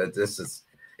 Ingor. That this is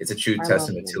It's a true I love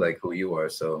testament to them. like who you are.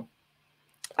 So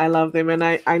I love them, and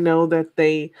I know that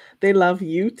they love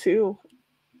you too.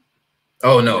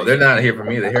 oh no, they're not here for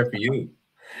me. They're here for you.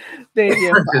 They're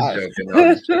here for Just us. joking.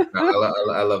 No, just joking.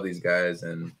 No, I love these guys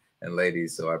and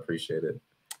ladies, so I appreciate it.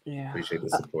 Yeah. Appreciate the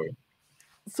support.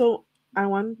 So I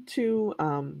want to,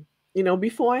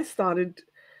 before I started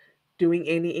doing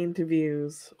any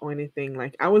interviews or anything,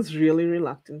 like I was really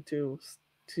reluctant to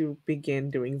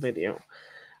begin doing video.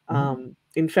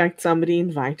 In fact, somebody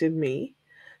invited me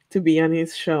to be on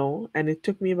his show, and it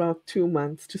took me about 2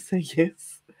 months to say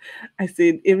yes. I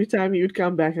said every time he would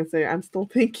come back, I say, I'm still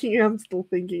thinking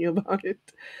about it.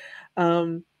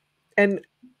 Um, and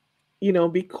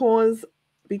because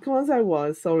I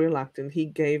was so reluctant, he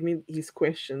gave me his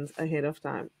questions ahead of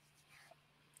time.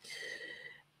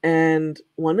 And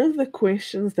one of the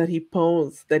questions that he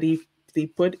posed, that he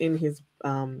put in his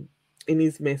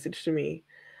message to me,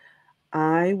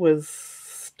 I was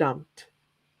stumped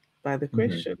by the Hmm.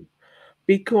 question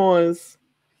because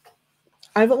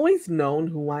I've always known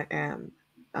who I am.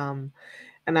 Um,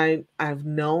 and I've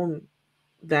known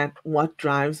that what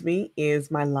drives me is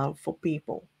my love for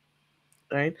people,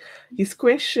 right? His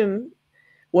question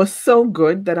was so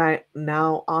good that I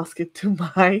now ask it to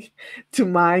my to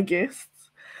my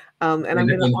guests. And I'm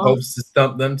gonna In ask. hopes to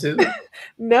stump them too.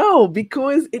 No,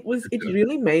 because it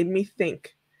really made me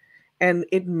think, and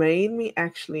it made me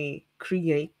actually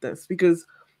create this because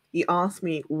he asked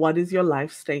me, "What is your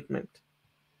life statement?"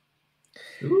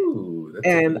 Ooh, that's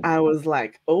And deep. I was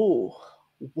like, "Oh,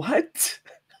 what?"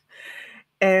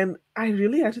 And I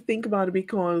really had to think about it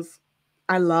because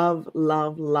I love,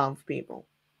 love, love people.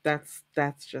 That's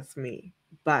just me.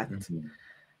 But Mhm.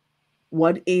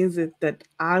 what is it that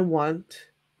I want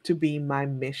to be my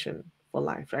mission for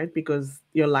life, right? Because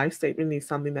your life statement is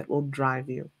something that will drive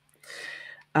you.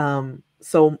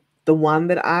 So the one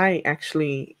that I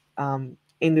actually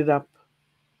ended up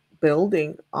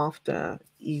building after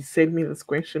you sent me this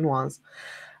question was,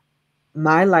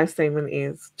 my life statement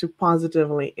is to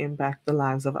positively impact the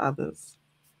lives of others.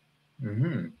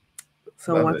 Mhm.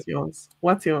 So Love it. what's yours?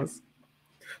 What's yours?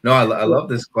 No, I love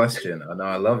this question. I know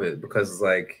I love it because it's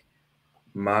like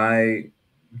my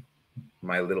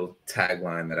my little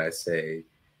tagline that I say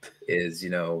is,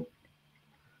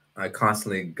 I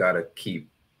constantly gotta keep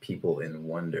people in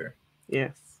wonder.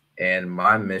 Yes. And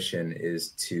my mission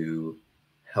is to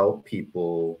help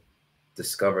people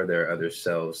discover their other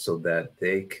selves so that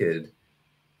they could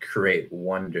create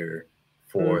wonder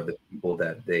Mm, for the people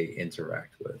that they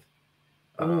interact with.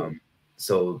 mm,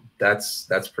 So that's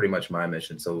pretty much my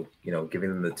mission. So, giving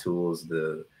them the tools,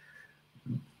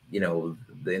 you know,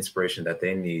 the inspiration that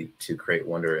they need to create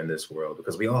wonder in this world,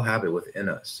 because we all have it within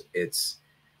us.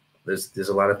 There's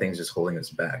a lot of things just holding us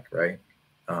back, right?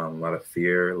 A lot of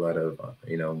fear, a lot of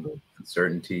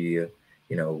uncertainty,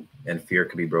 and fear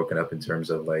could be broken up in terms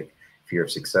of like fear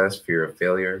of success, fear of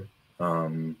failure.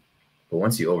 Um, but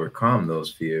once you overcome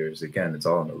those fears, again, it's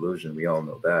all an illusion. We all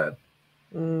know that.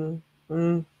 mm,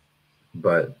 mm.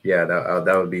 But yeah,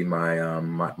 that would be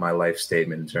my life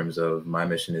statement in terms of my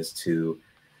mission is to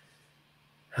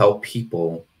help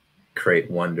people create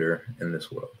wonder in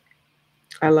this world.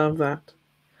 I love that.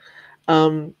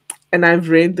 Um, and I've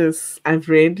read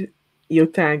your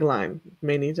tagline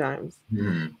many times.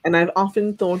 Hmm. And I've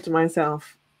often thought to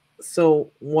myself,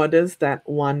 so what does that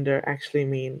wonder actually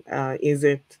mean? Is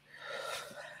it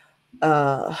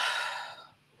uh,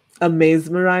 a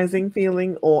mesmerizing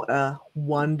feeling or a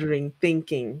wondering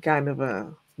thinking kind of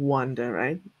a wonder,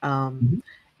 right?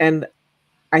 And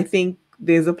I think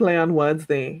there's a play on words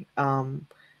there, and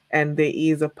there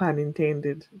is a pun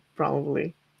intended,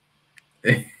 probably.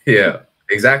 Yeah,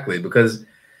 exactly. Because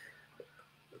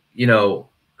you know,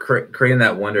 creating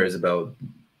that wonder is about,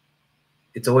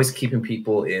 it's always keeping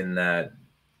people in that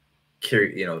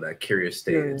that curious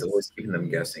state. It's Curious. always keeping them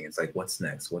Mhm. guessing. It's like, what's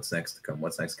next? What's next to come?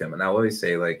 What's next to come? And I always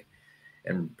say, like,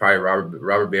 and probably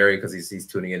Robert Barry, because he's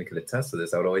tuning in, could attest to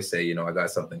this. I would always say, I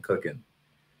got something cooking,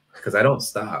 because I don't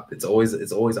stop. It's always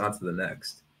on to the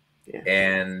next. Yes.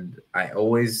 And I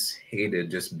always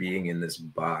hated just being in this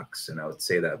box, and I would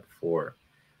say that before.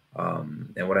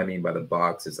 And what I mean by the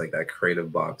box is like that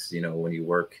creative box. When you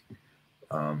work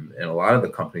in a lot of the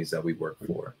companies that we work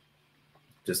for,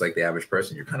 just like the average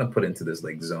person, you're kind of put into this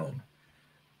like zone.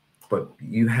 But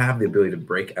you have the ability to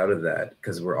break out of that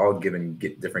because we're all given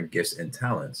different gifts and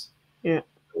talents. Yeah.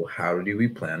 Well, how do we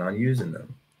plan on using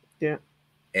them? Yeah.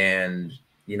 And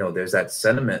there's that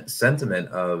sentiment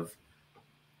of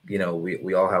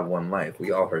we all have one life.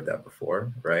 We all heard that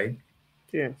before, right?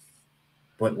 Yes.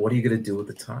 But what are you going to do with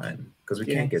the time? Because we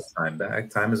can't get Yes. time back.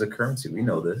 Time is a currency. We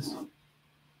know this.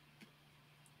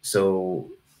 So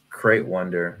create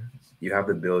wonder. You have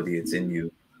the ability. It's in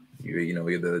you.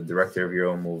 You're the director of your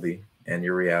own movie and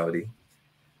your reality.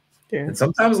 Yes. And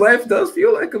sometimes life does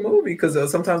feel like a movie because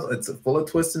sometimes it's full of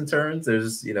twists and turns.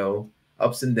 There's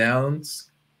ups and downs,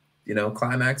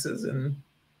 climaxes, and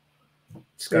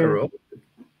just gotta Yeah. roll.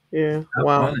 Yeah. Have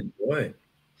Wow. fun, enjoy.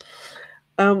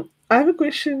 I have a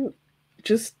question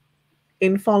just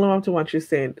in follow up to what you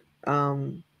said.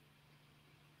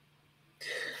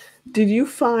 Did you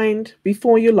find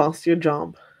before you lost your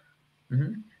job,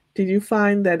 Hmm. did you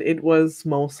find that it was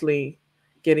mostly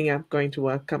getting up, going to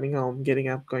work, coming home, getting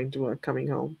up, going to work, coming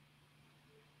home?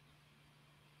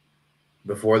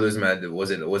 Before those mad,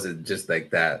 was it just like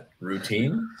that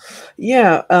routine?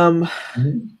 Yeah,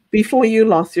 Mhm. before you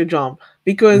lost your job,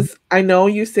 because I know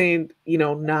you said,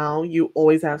 now you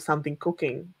always have something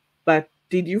cooking, but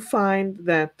did you find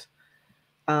that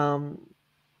um,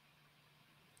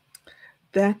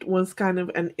 that was kind of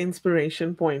an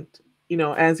inspiration point?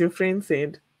 As your friend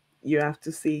said, you have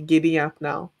to see giddy up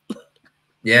now.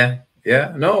 Yeah,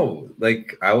 yeah. No,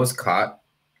 like I was caught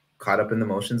up in the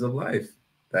motions of life,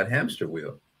 that hamster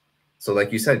wheel. So,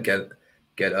 like you said,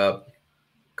 get up,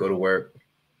 go to work,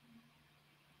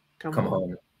 Come come home.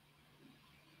 home,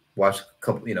 watch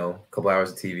couple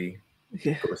hours of TV,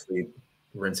 Yeah, go to sleep,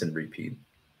 rinse and repeat.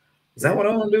 Is that yeah, what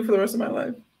I want to do for the rest of my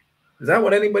life? Is that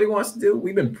what anybody wants to do?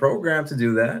 We've been programmed to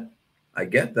do that. I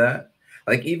get that.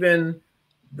 Like even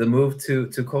the move to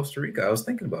Costa Rica, I was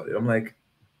thinking about it. I'm like,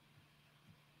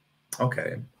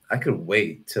 okay, I could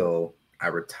wait till I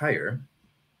retire,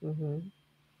 hmm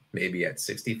maybe at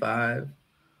 65,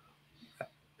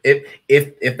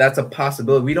 If that's a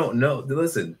possibility, we don't know.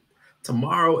 Listen,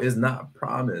 tomorrow is not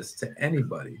promised to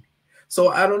anybody. So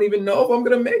I don't even know if I'm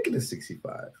gonna make it to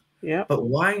 65. Yep. But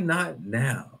why not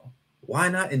now? Why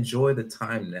not enjoy the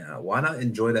time now? Why not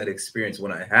enjoy that experience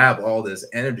when I have all this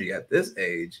energy at this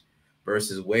age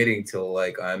versus waiting till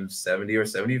like I'm 70 or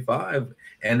 75?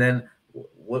 And then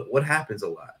what happens a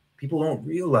lot? People don't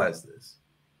realize this.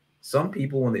 Some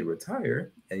people when they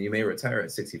retire, and you may retire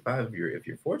at 65 if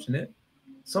you're fortunate,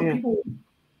 some Yeah. people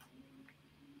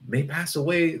may pass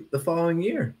away the following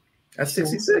year at Sure.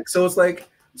 66. So it's like,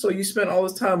 so you spent all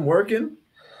this time working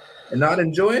and not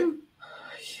enjoying,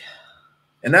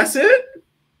 and that's it?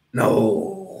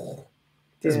 No.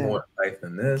 There's Yeah. more to life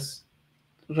than this.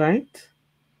 Right.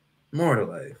 More to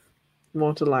life.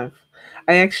 More to life.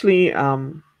 I actually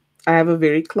I have a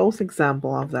very close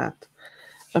example of that.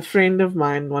 A friend of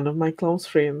mine, one of my close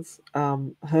friends,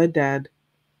 her dad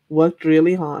worked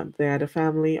really hard. They had a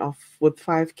family of with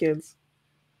 5 kids,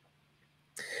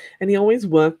 and he always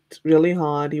worked really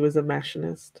hard. He was a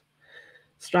machinist,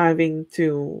 striving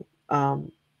to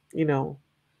you know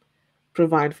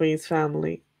provide for his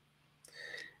family.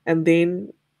 And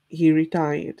then he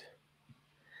retired.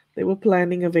 They were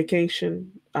planning a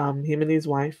vacation. Him and his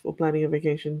wife were planning a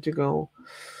vacation to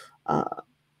uh,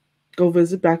 go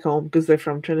visit back home because they're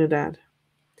from Trinidad.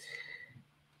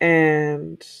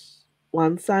 And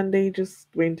one Sunday, just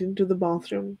went into the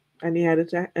bathroom and he had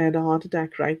a heart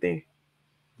attack right there,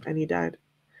 and he died.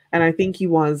 And I think he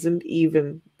wasn't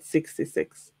even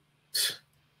 66.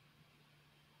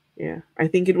 Yeah, I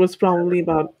think it was probably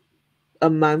about a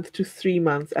month to 3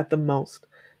 months at the most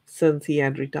since he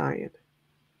had retired.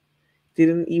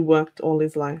 Didn't he worked all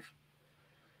his life?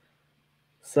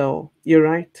 So you're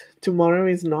right. Tomorrow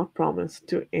is not promised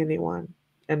to anyone,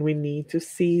 and we need to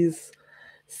seize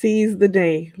the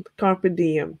day, carpe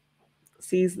diem,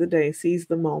 seize the day, seize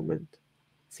the moment,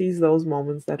 seize those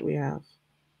moments that we have.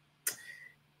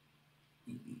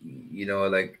 You know,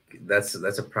 like that's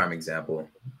a prime example.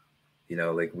 You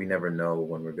know, like we never know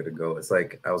when we're gonna go. It's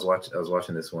like I was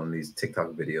watching this one of these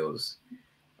TikTok videos,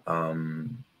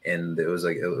 um, and it was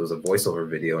like it was a voiceover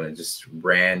video, and it just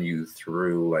ran you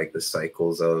through like the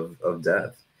cycles of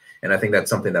death. And I think that's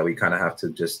something that we kind of have to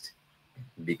just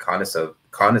be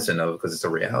cognizant of because it's a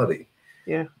reality.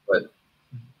 Yeah, But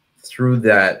through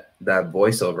that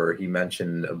voiceover, he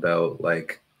mentioned about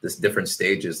like this different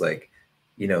stages, like,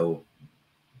 you know,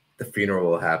 the funeral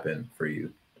will happen for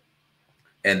you,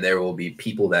 and there will be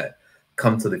people that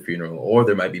come to the funeral, or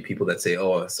there might be people that say,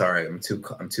 "Oh, sorry, I'm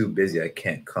too busy, I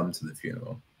can't come to the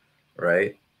funeral,"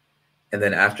 right? And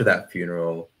then after that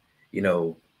funeral, you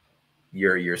know,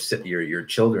 your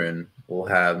children will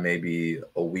have maybe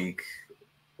a week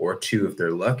or two if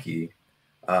they're lucky,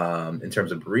 in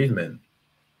terms of bereavement.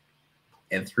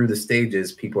 And through the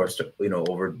stages, people are you know,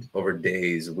 over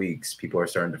days, weeks, people are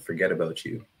starting to forget about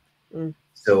you. mm,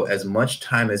 So as much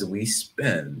time as we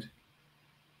spend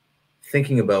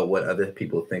thinking about what other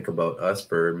people think about us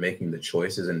for making the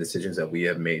choices and decisions that we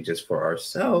have made just for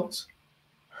ourselves,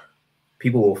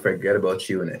 people will forget about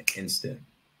you in an instant.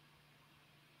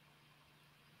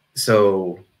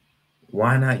 So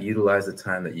why not utilize the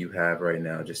time that you have right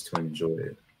now just to enjoy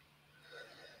it?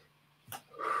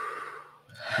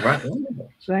 Right?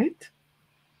 right.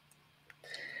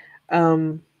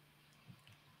 Um,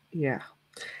 yeah.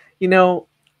 You know,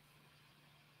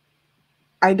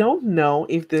 I don't know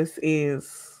if this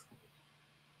is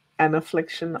an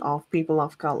affliction of people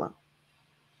of color.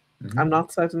 I'm Mm-hmm.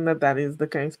 not certain that that is the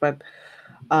case, but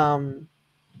um,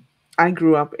 I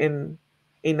grew up in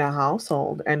a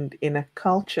household and in a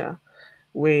culture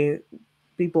where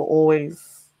people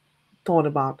always thought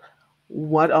about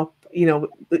what up, in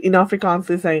Afrikaans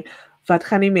they say, "Wat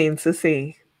gaan die mense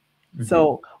sê?" Mm-hmm.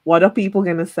 So, what are people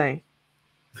gonna say,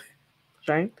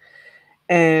 right?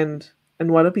 And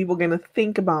what are people gonna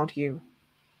think about you?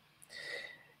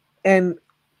 And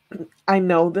I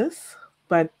know this,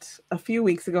 but a few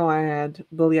weeks ago I had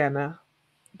Biljana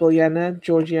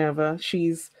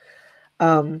Georgieva.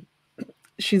 Um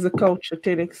she's a coach, a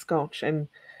TEDx coach, and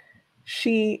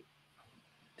she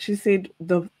she said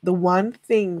the one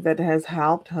thing that has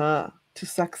helped her to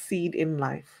succeed in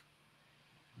life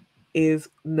is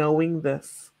knowing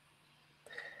this.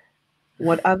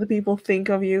 What other people think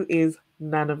of you is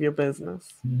none of your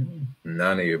business. Mm-hmm.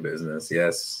 None of your business.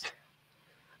 Yes.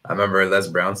 I remember Les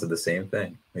Brown said the same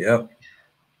thing. Yep.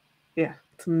 Yeah,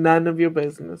 it's none of your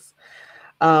business.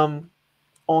 Um,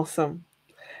 awesome.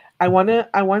 I want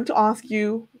to ask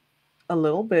you a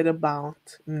little bit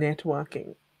about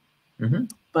networking, Mm-hmm.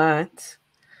 but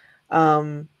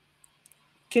um,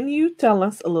 Can you tell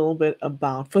us a little bit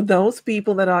about, for those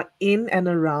people that are in and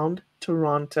around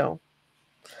Toronto,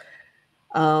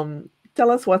 tell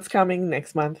us what's coming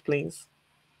next month, please.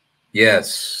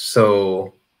 Yes.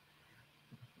 So,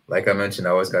 like I mentioned,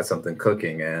 I always got something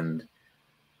cooking, and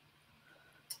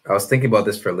I was thinking about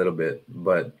this for a little bit,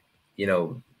 but you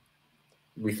know,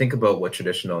 we think about what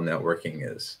traditional networking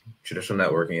is. Traditional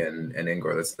networking and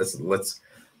Ingor.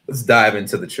 Let's dive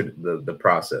into the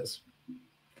process.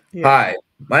 Yeah, Hi,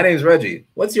 my name's Reggie.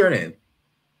 What's your name?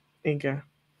 Ingor.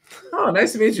 Oh,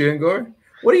 nice to meet you, Ingor.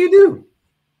 What do you do?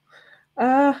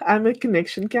 I'm a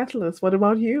connection catalyst. What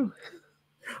about you?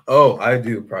 Oh, I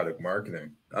do product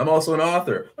marketing. I'm also an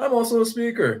author. I'm also a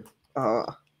speaker. Uh,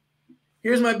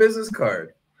 Here's my business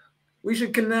card. We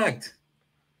should connect.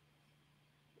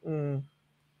 mm,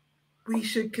 We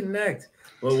should connect.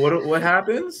 Well, what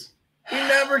happens? We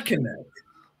never connect.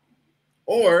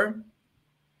 Or,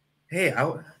 hey,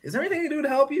 is there anything I can do to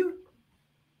help you?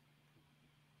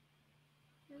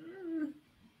 Mm,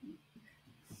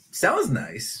 sounds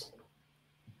nice,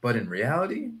 but in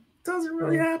reality, it doesn't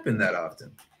really mm, happen that often.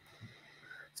 mm,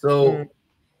 So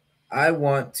I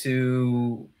want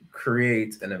to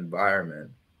create an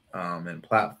environment and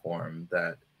platform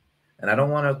that, and I don't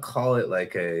want to call it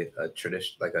like a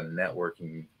tradition, like a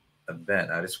networking event.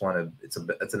 I just want to,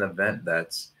 it's an event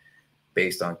that's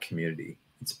based on community.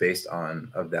 It's based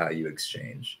on a value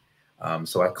exchange.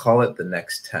 So I call it the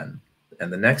next 10.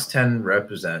 And the next 10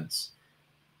 represents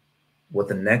what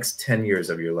the next 10 years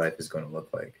of your life is going to look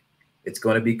like. It's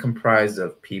going to be comprised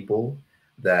of people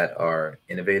that are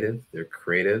innovative, they're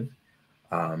creative,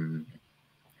 um,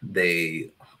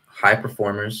 they high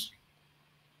performers.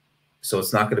 So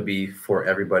it's not going to be for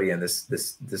everybody, and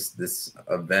this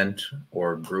event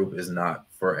or group is not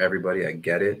for everybody. I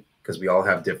get it, because we all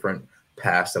have different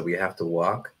paths that we have to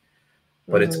walk,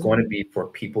 but it's mm-hmm. going to be for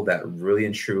people that really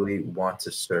and truly want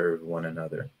to serve one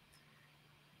another.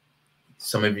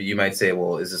 Some of you might say,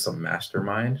 well, is this a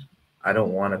mastermind? I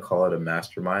don't want to call it a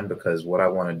mastermind, because what I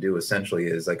want to do essentially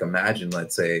is, like, imagine,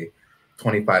 let's say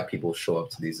 25 people show up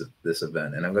to this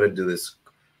event, and I'm going to do this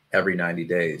every 90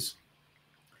 days.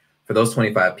 For those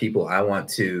 25 people, I want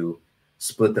to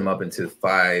split them up into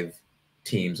 5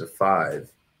 teams of 5.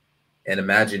 And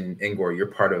imagine, Ingor, you're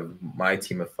part of my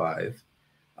team of 5.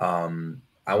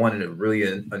 I wanted to really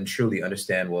and truly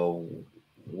understand, well,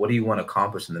 what do you want to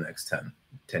accomplish in the next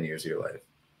 10 years of your life?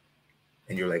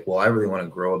 And you're like, well, I really want to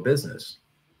grow a business.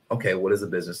 Okay, what does a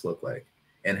business look like?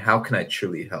 And how can I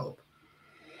truly help?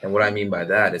 And what I mean by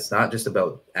that, it's not just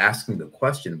about asking the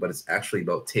question, but it's actually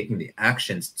about taking the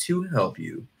actions to help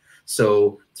you.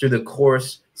 So through the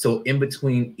course, so in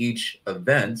between each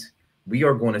event, we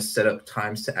are going to set up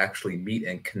times to actually meet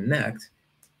and connect.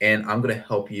 And I'm going to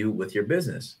help you with your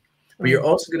business. But you're Mm,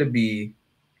 also going to be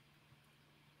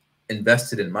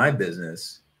invested in my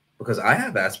business, because I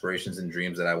have aspirations and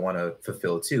dreams that I want to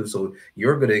fulfill too. So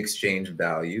you're going to exchange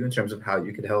value in terms of how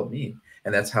you could help me.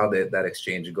 And that's how that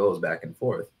exchange goes back and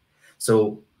forth.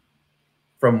 So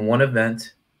from one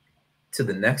event to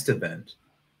the next event,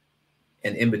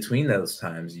 and in between those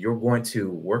times, you're going to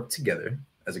work together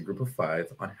as a group of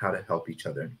 5 on how to help each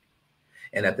other.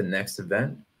 And at the next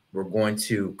event, we're going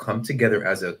to come together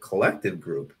as a collective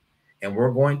group, and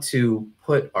we're going to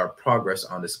put our progress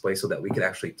on display so that we can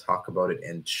actually talk about it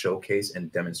and showcase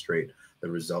and demonstrate the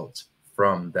results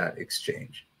from that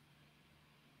exchange.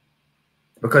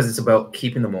 Because it's about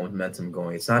keeping the momentum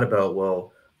going. It's not about,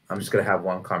 well, I'm just going to have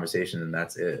one conversation and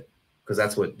that's it. Because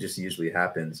that's what just usually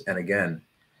happens. And again,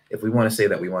 if we want to say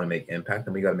that we want to make impact,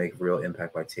 then we got to make real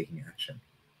impact by taking action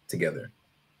together.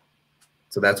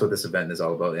 So that's what this event is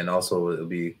all about. And also it'll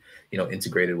be,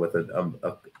 integrated with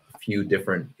a few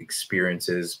different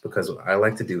experiences, because I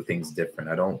like to do things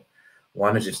different. I don't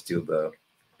want to just do the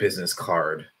business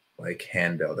card like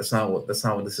handout. That's not what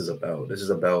this is about. This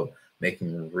is about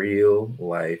making real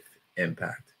life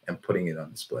impact and putting it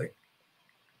on display.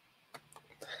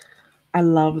 I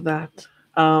love that.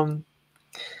 Um,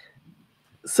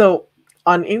 so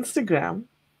on Instagram,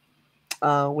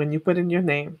 when you put in your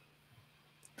name,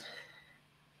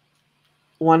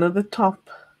 one of the top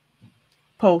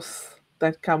posts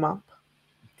that come up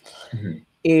Mhm.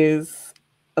 is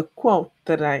a quote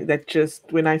that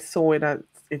just when I saw it,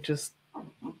 it just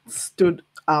stood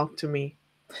out to me,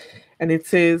 and it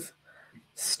says,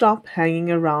 "Stop hanging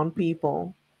around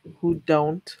people who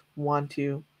don't want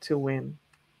you to win."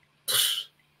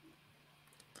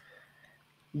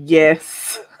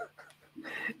 Yes,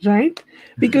 right?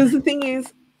 Because the thing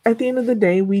is, at the end of the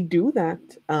day, we do that.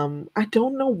 I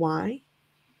don't know why.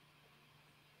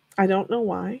 I don't know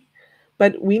why,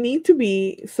 but we need to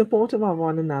be supportive of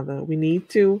one another. We need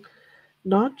to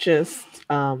not just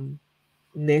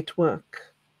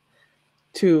network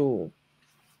to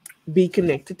be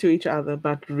connected to each other,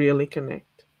 but really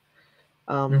connect.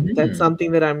 That's Hmm.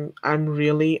 something that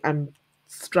I'm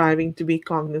striving to be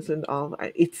cognizant of.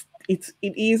 It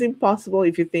is impossible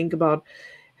if you think about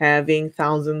having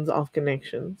thousands of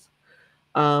connections,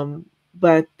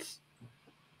 but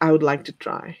I would like to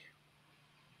try.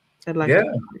 I'd like Yeah, to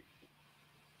try.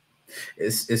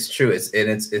 it's true.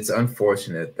 It's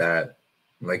unfortunate that,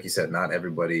 like you said, not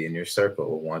everybody in your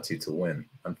circle wants you to win.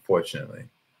 Unfortunately,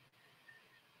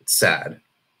 it's sad.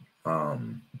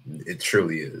 Um, it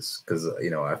truly is, because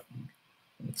I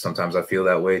sometimes I feel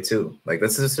that way too. Like,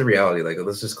 that's just the reality. Like,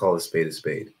 let's just call a spade a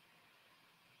spade.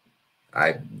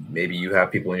 I Maybe you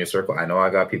have people in your circle. I know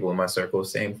I got people in my circle.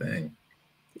 Same thing.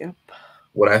 Yep.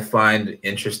 What I find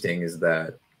interesting is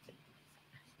that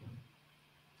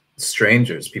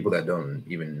strangers, people that don't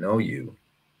even know you,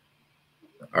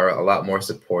 are a lot more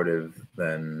supportive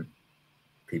than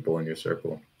people in your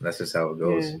circle. That's just how it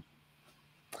goes. Yeah.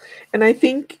 And I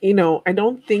think, I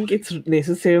don't think it's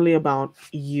necessarily about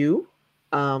you.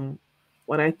 Um,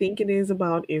 what I think it is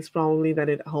about is probably that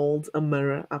it holds a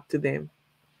mirror up to them.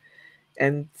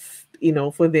 And,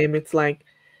 for them, it's like,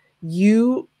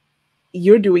 you,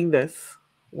 you're doing this.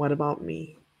 What about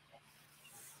me?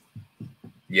 Right.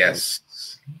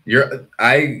 Yes, you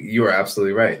are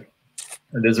absolutely right.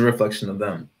 And there's a reflection of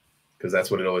them, because that's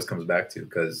what it always comes back to.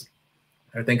 Because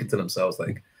they're thinking to themselves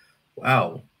like,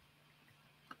 "Wow,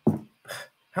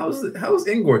 how's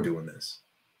Ingor doing this?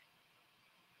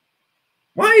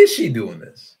 Why is she doing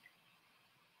this?"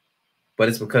 But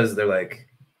it's because they're like,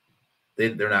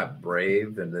 they're not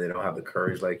brave, and they don't have the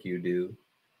courage like you do,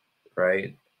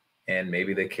 right? And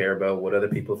maybe they care about what other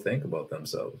people think about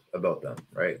themselves, about them,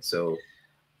 right? So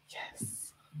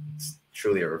Yes, it's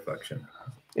truly a reflection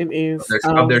it of is.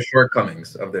 their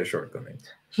shortcomings, of their shortcomings.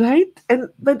 Right.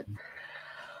 But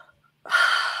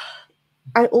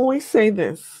I always say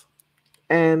this,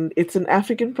 and it's an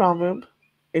African proverb.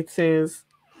 It says,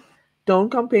 don't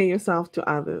compare yourself to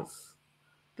others.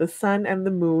 The sun and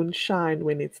the moon shine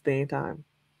when it's daytime.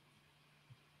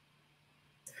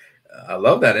 I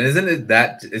love that. And isn't it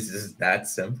that it's just that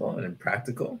simple and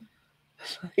practical?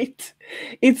 Right?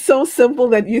 It's so simple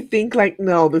that you think like,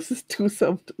 no, this is too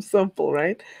simple,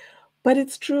 right? But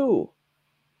it's true.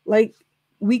 Like,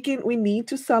 we need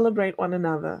to celebrate one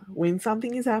another. When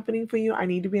something is happening for you, I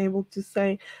need to be able to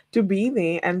say, to be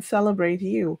there and celebrate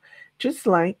you. Just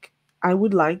like I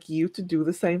would like you to do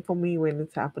the same for me when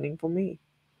it's happening for me.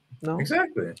 No?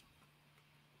 Exactly.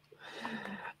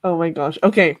 Oh my gosh.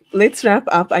 Okay, let's wrap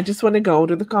up. I just want to go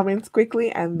to the comments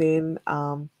quickly, and then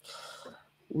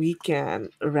we can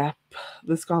wrap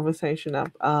this conversation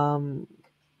up.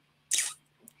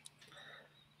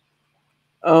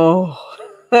 Oh.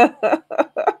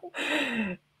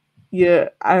 Yeah,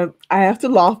 I have to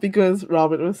laugh because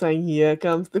Robert was saying, "Here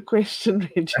comes the question,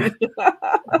 Reggie,"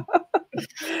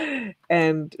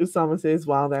 and Usama says,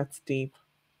 "Wow, that's deep."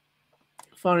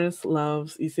 Forrest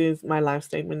loves. He says, "My life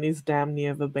statement is damn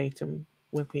near verbatim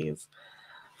with his."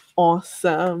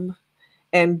 Awesome.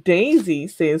 And Daisy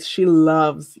says she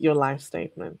loves your life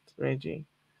statement, Reggie.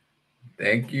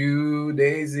 Thank you,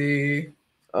 Daisy.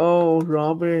 Oh,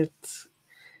 Robert.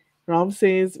 Rob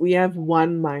says, we have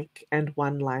one mic and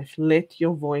one life. Let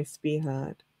your voice be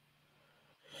heard.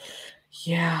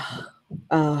 Yeah.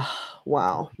 Uh,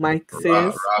 wow. Mike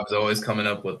says, Rob's always coming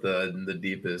up with the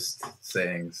deepest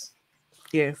sayings.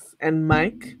 yes. And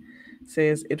Mike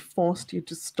says, it forced you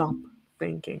to stop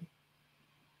thinking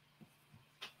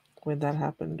when that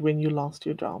happened, when you lost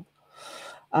your job.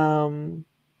 Um,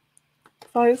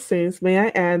 Forrest says, may I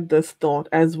add this thought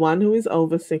as one who is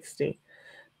over 60?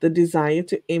 The desire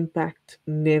to impact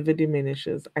never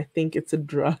diminishes. I think it's a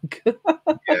drug.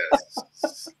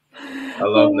 Yes. I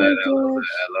love Oh that. my gosh.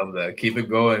 I love that. Keep it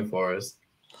going, Forrest.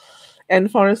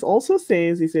 And Forrest also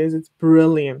says, he says it's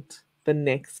brilliant. The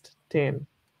next 10.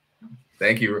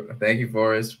 Thank you,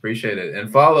 Forrest. Appreciate it.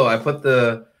 And follow. I put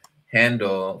the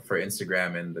handle for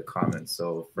Instagram in the comments.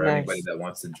 So for anybody Nice. that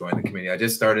wants to join the community, I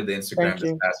just started the Instagram Thank this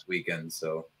you. past weekend,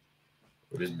 so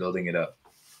we're just building it up.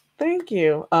 Thank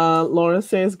you. Laura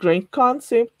says, great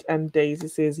concept. And Daisy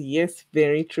says, yes,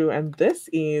 very true. And this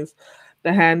is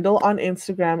the handle on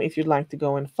Instagram. If you'd like to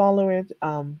go and follow it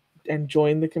and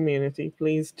join the community,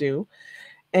 please do.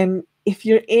 And if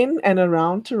you're in and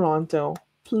around Toronto,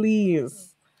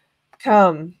 please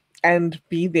come and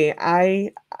be there.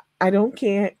 I don't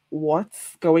care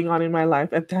what's going on in my life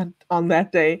at that on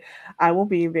that day. I will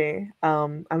be there.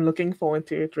 I'm looking forward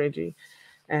to it, Reggie,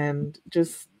 and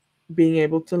just being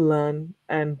able to learn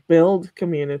and build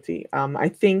community. I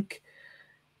think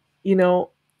You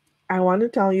know, I want to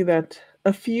tell you that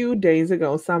a few days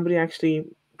ago, somebody actually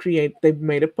they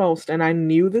made a post, and I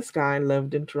knew this guy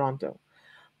lived in Toronto.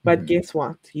 But Mhm. guess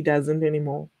what? He doesn't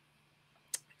anymore.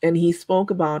 And he spoke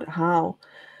about how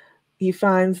he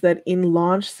finds that in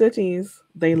large cities,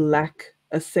 they lack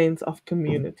a sense of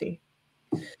community.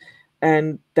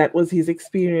 And that was his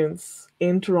experience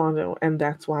in Toronto, and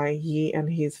that's why he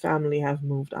and his family have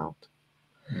moved out.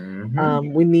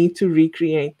 Mhm. We need to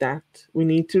recreate that. We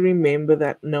need to remember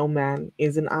that no man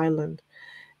is an island,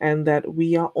 and that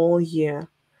we are all here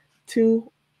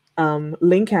to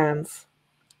link hands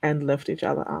and lift each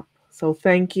other up. So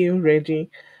thank you,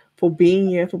 Reggie, for being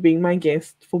here, for being my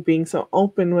guest, for being so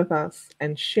open with us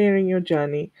and sharing your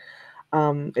journey.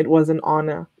 It was an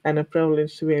honor and a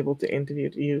privilege to be able to interview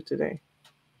you today.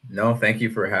 No, thank you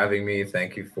for having me.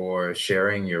 Thank you for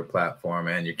sharing your platform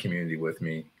and your community with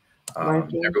me. My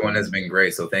Everyone pleasure. has been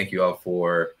great, so thank you all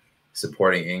for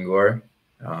supporting Ingor.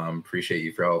 Appreciate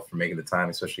you for all for making the time,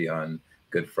 especially on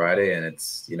Good Friday. And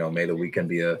it's may the weekend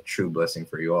be a true blessing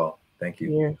for you all. Thank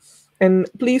you. Yes. And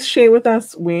please share with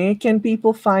us, where can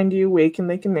people find you? Where can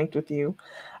they connect with you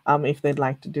if they'd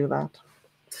like to do that?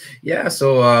 Yeah,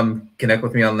 so connect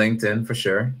with me on LinkedIn for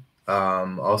sure.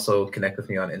 Also connect with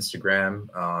me on Instagram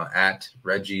at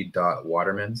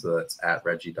Reggie.Waterman. So that's at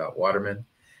Reggie.Waterman,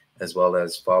 as well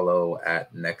as follow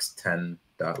at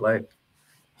next10.life.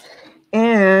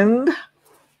 And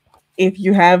if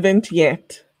you haven't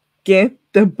yet, get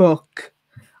the book.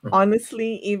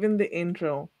 Honestly, even the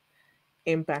intro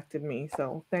impacted me.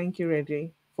 So thank you,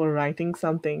 Reggie, for writing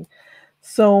something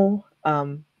so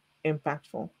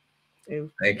impactful.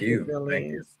 Thank It you. really Thank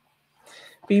you. is.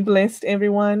 Be blessed,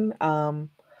 everyone.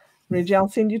 Reggie, I'll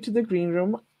send you to the green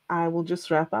room. I will just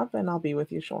wrap up and I'll be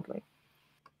with you shortly.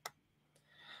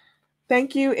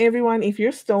 Thank you, everyone. If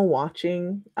you're still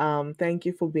watching, thank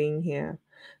you for being here.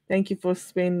 Thank you for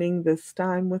spending this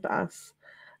time with us.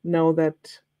 Know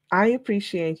that I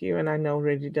appreciate you, and I know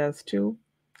Reggie does too.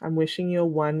 I'm wishing you a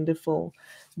wonderful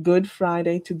Good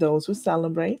Friday to those who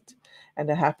celebrate, and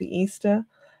a happy Easter,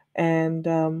 and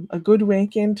a good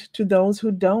weekend to those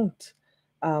who don't.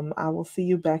 I will see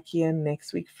you back here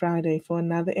next week, Friday, for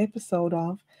another episode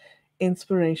of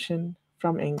Inspiration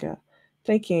from Ingor.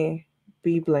 Take care.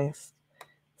 Be blessed.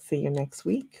 See you next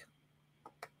week.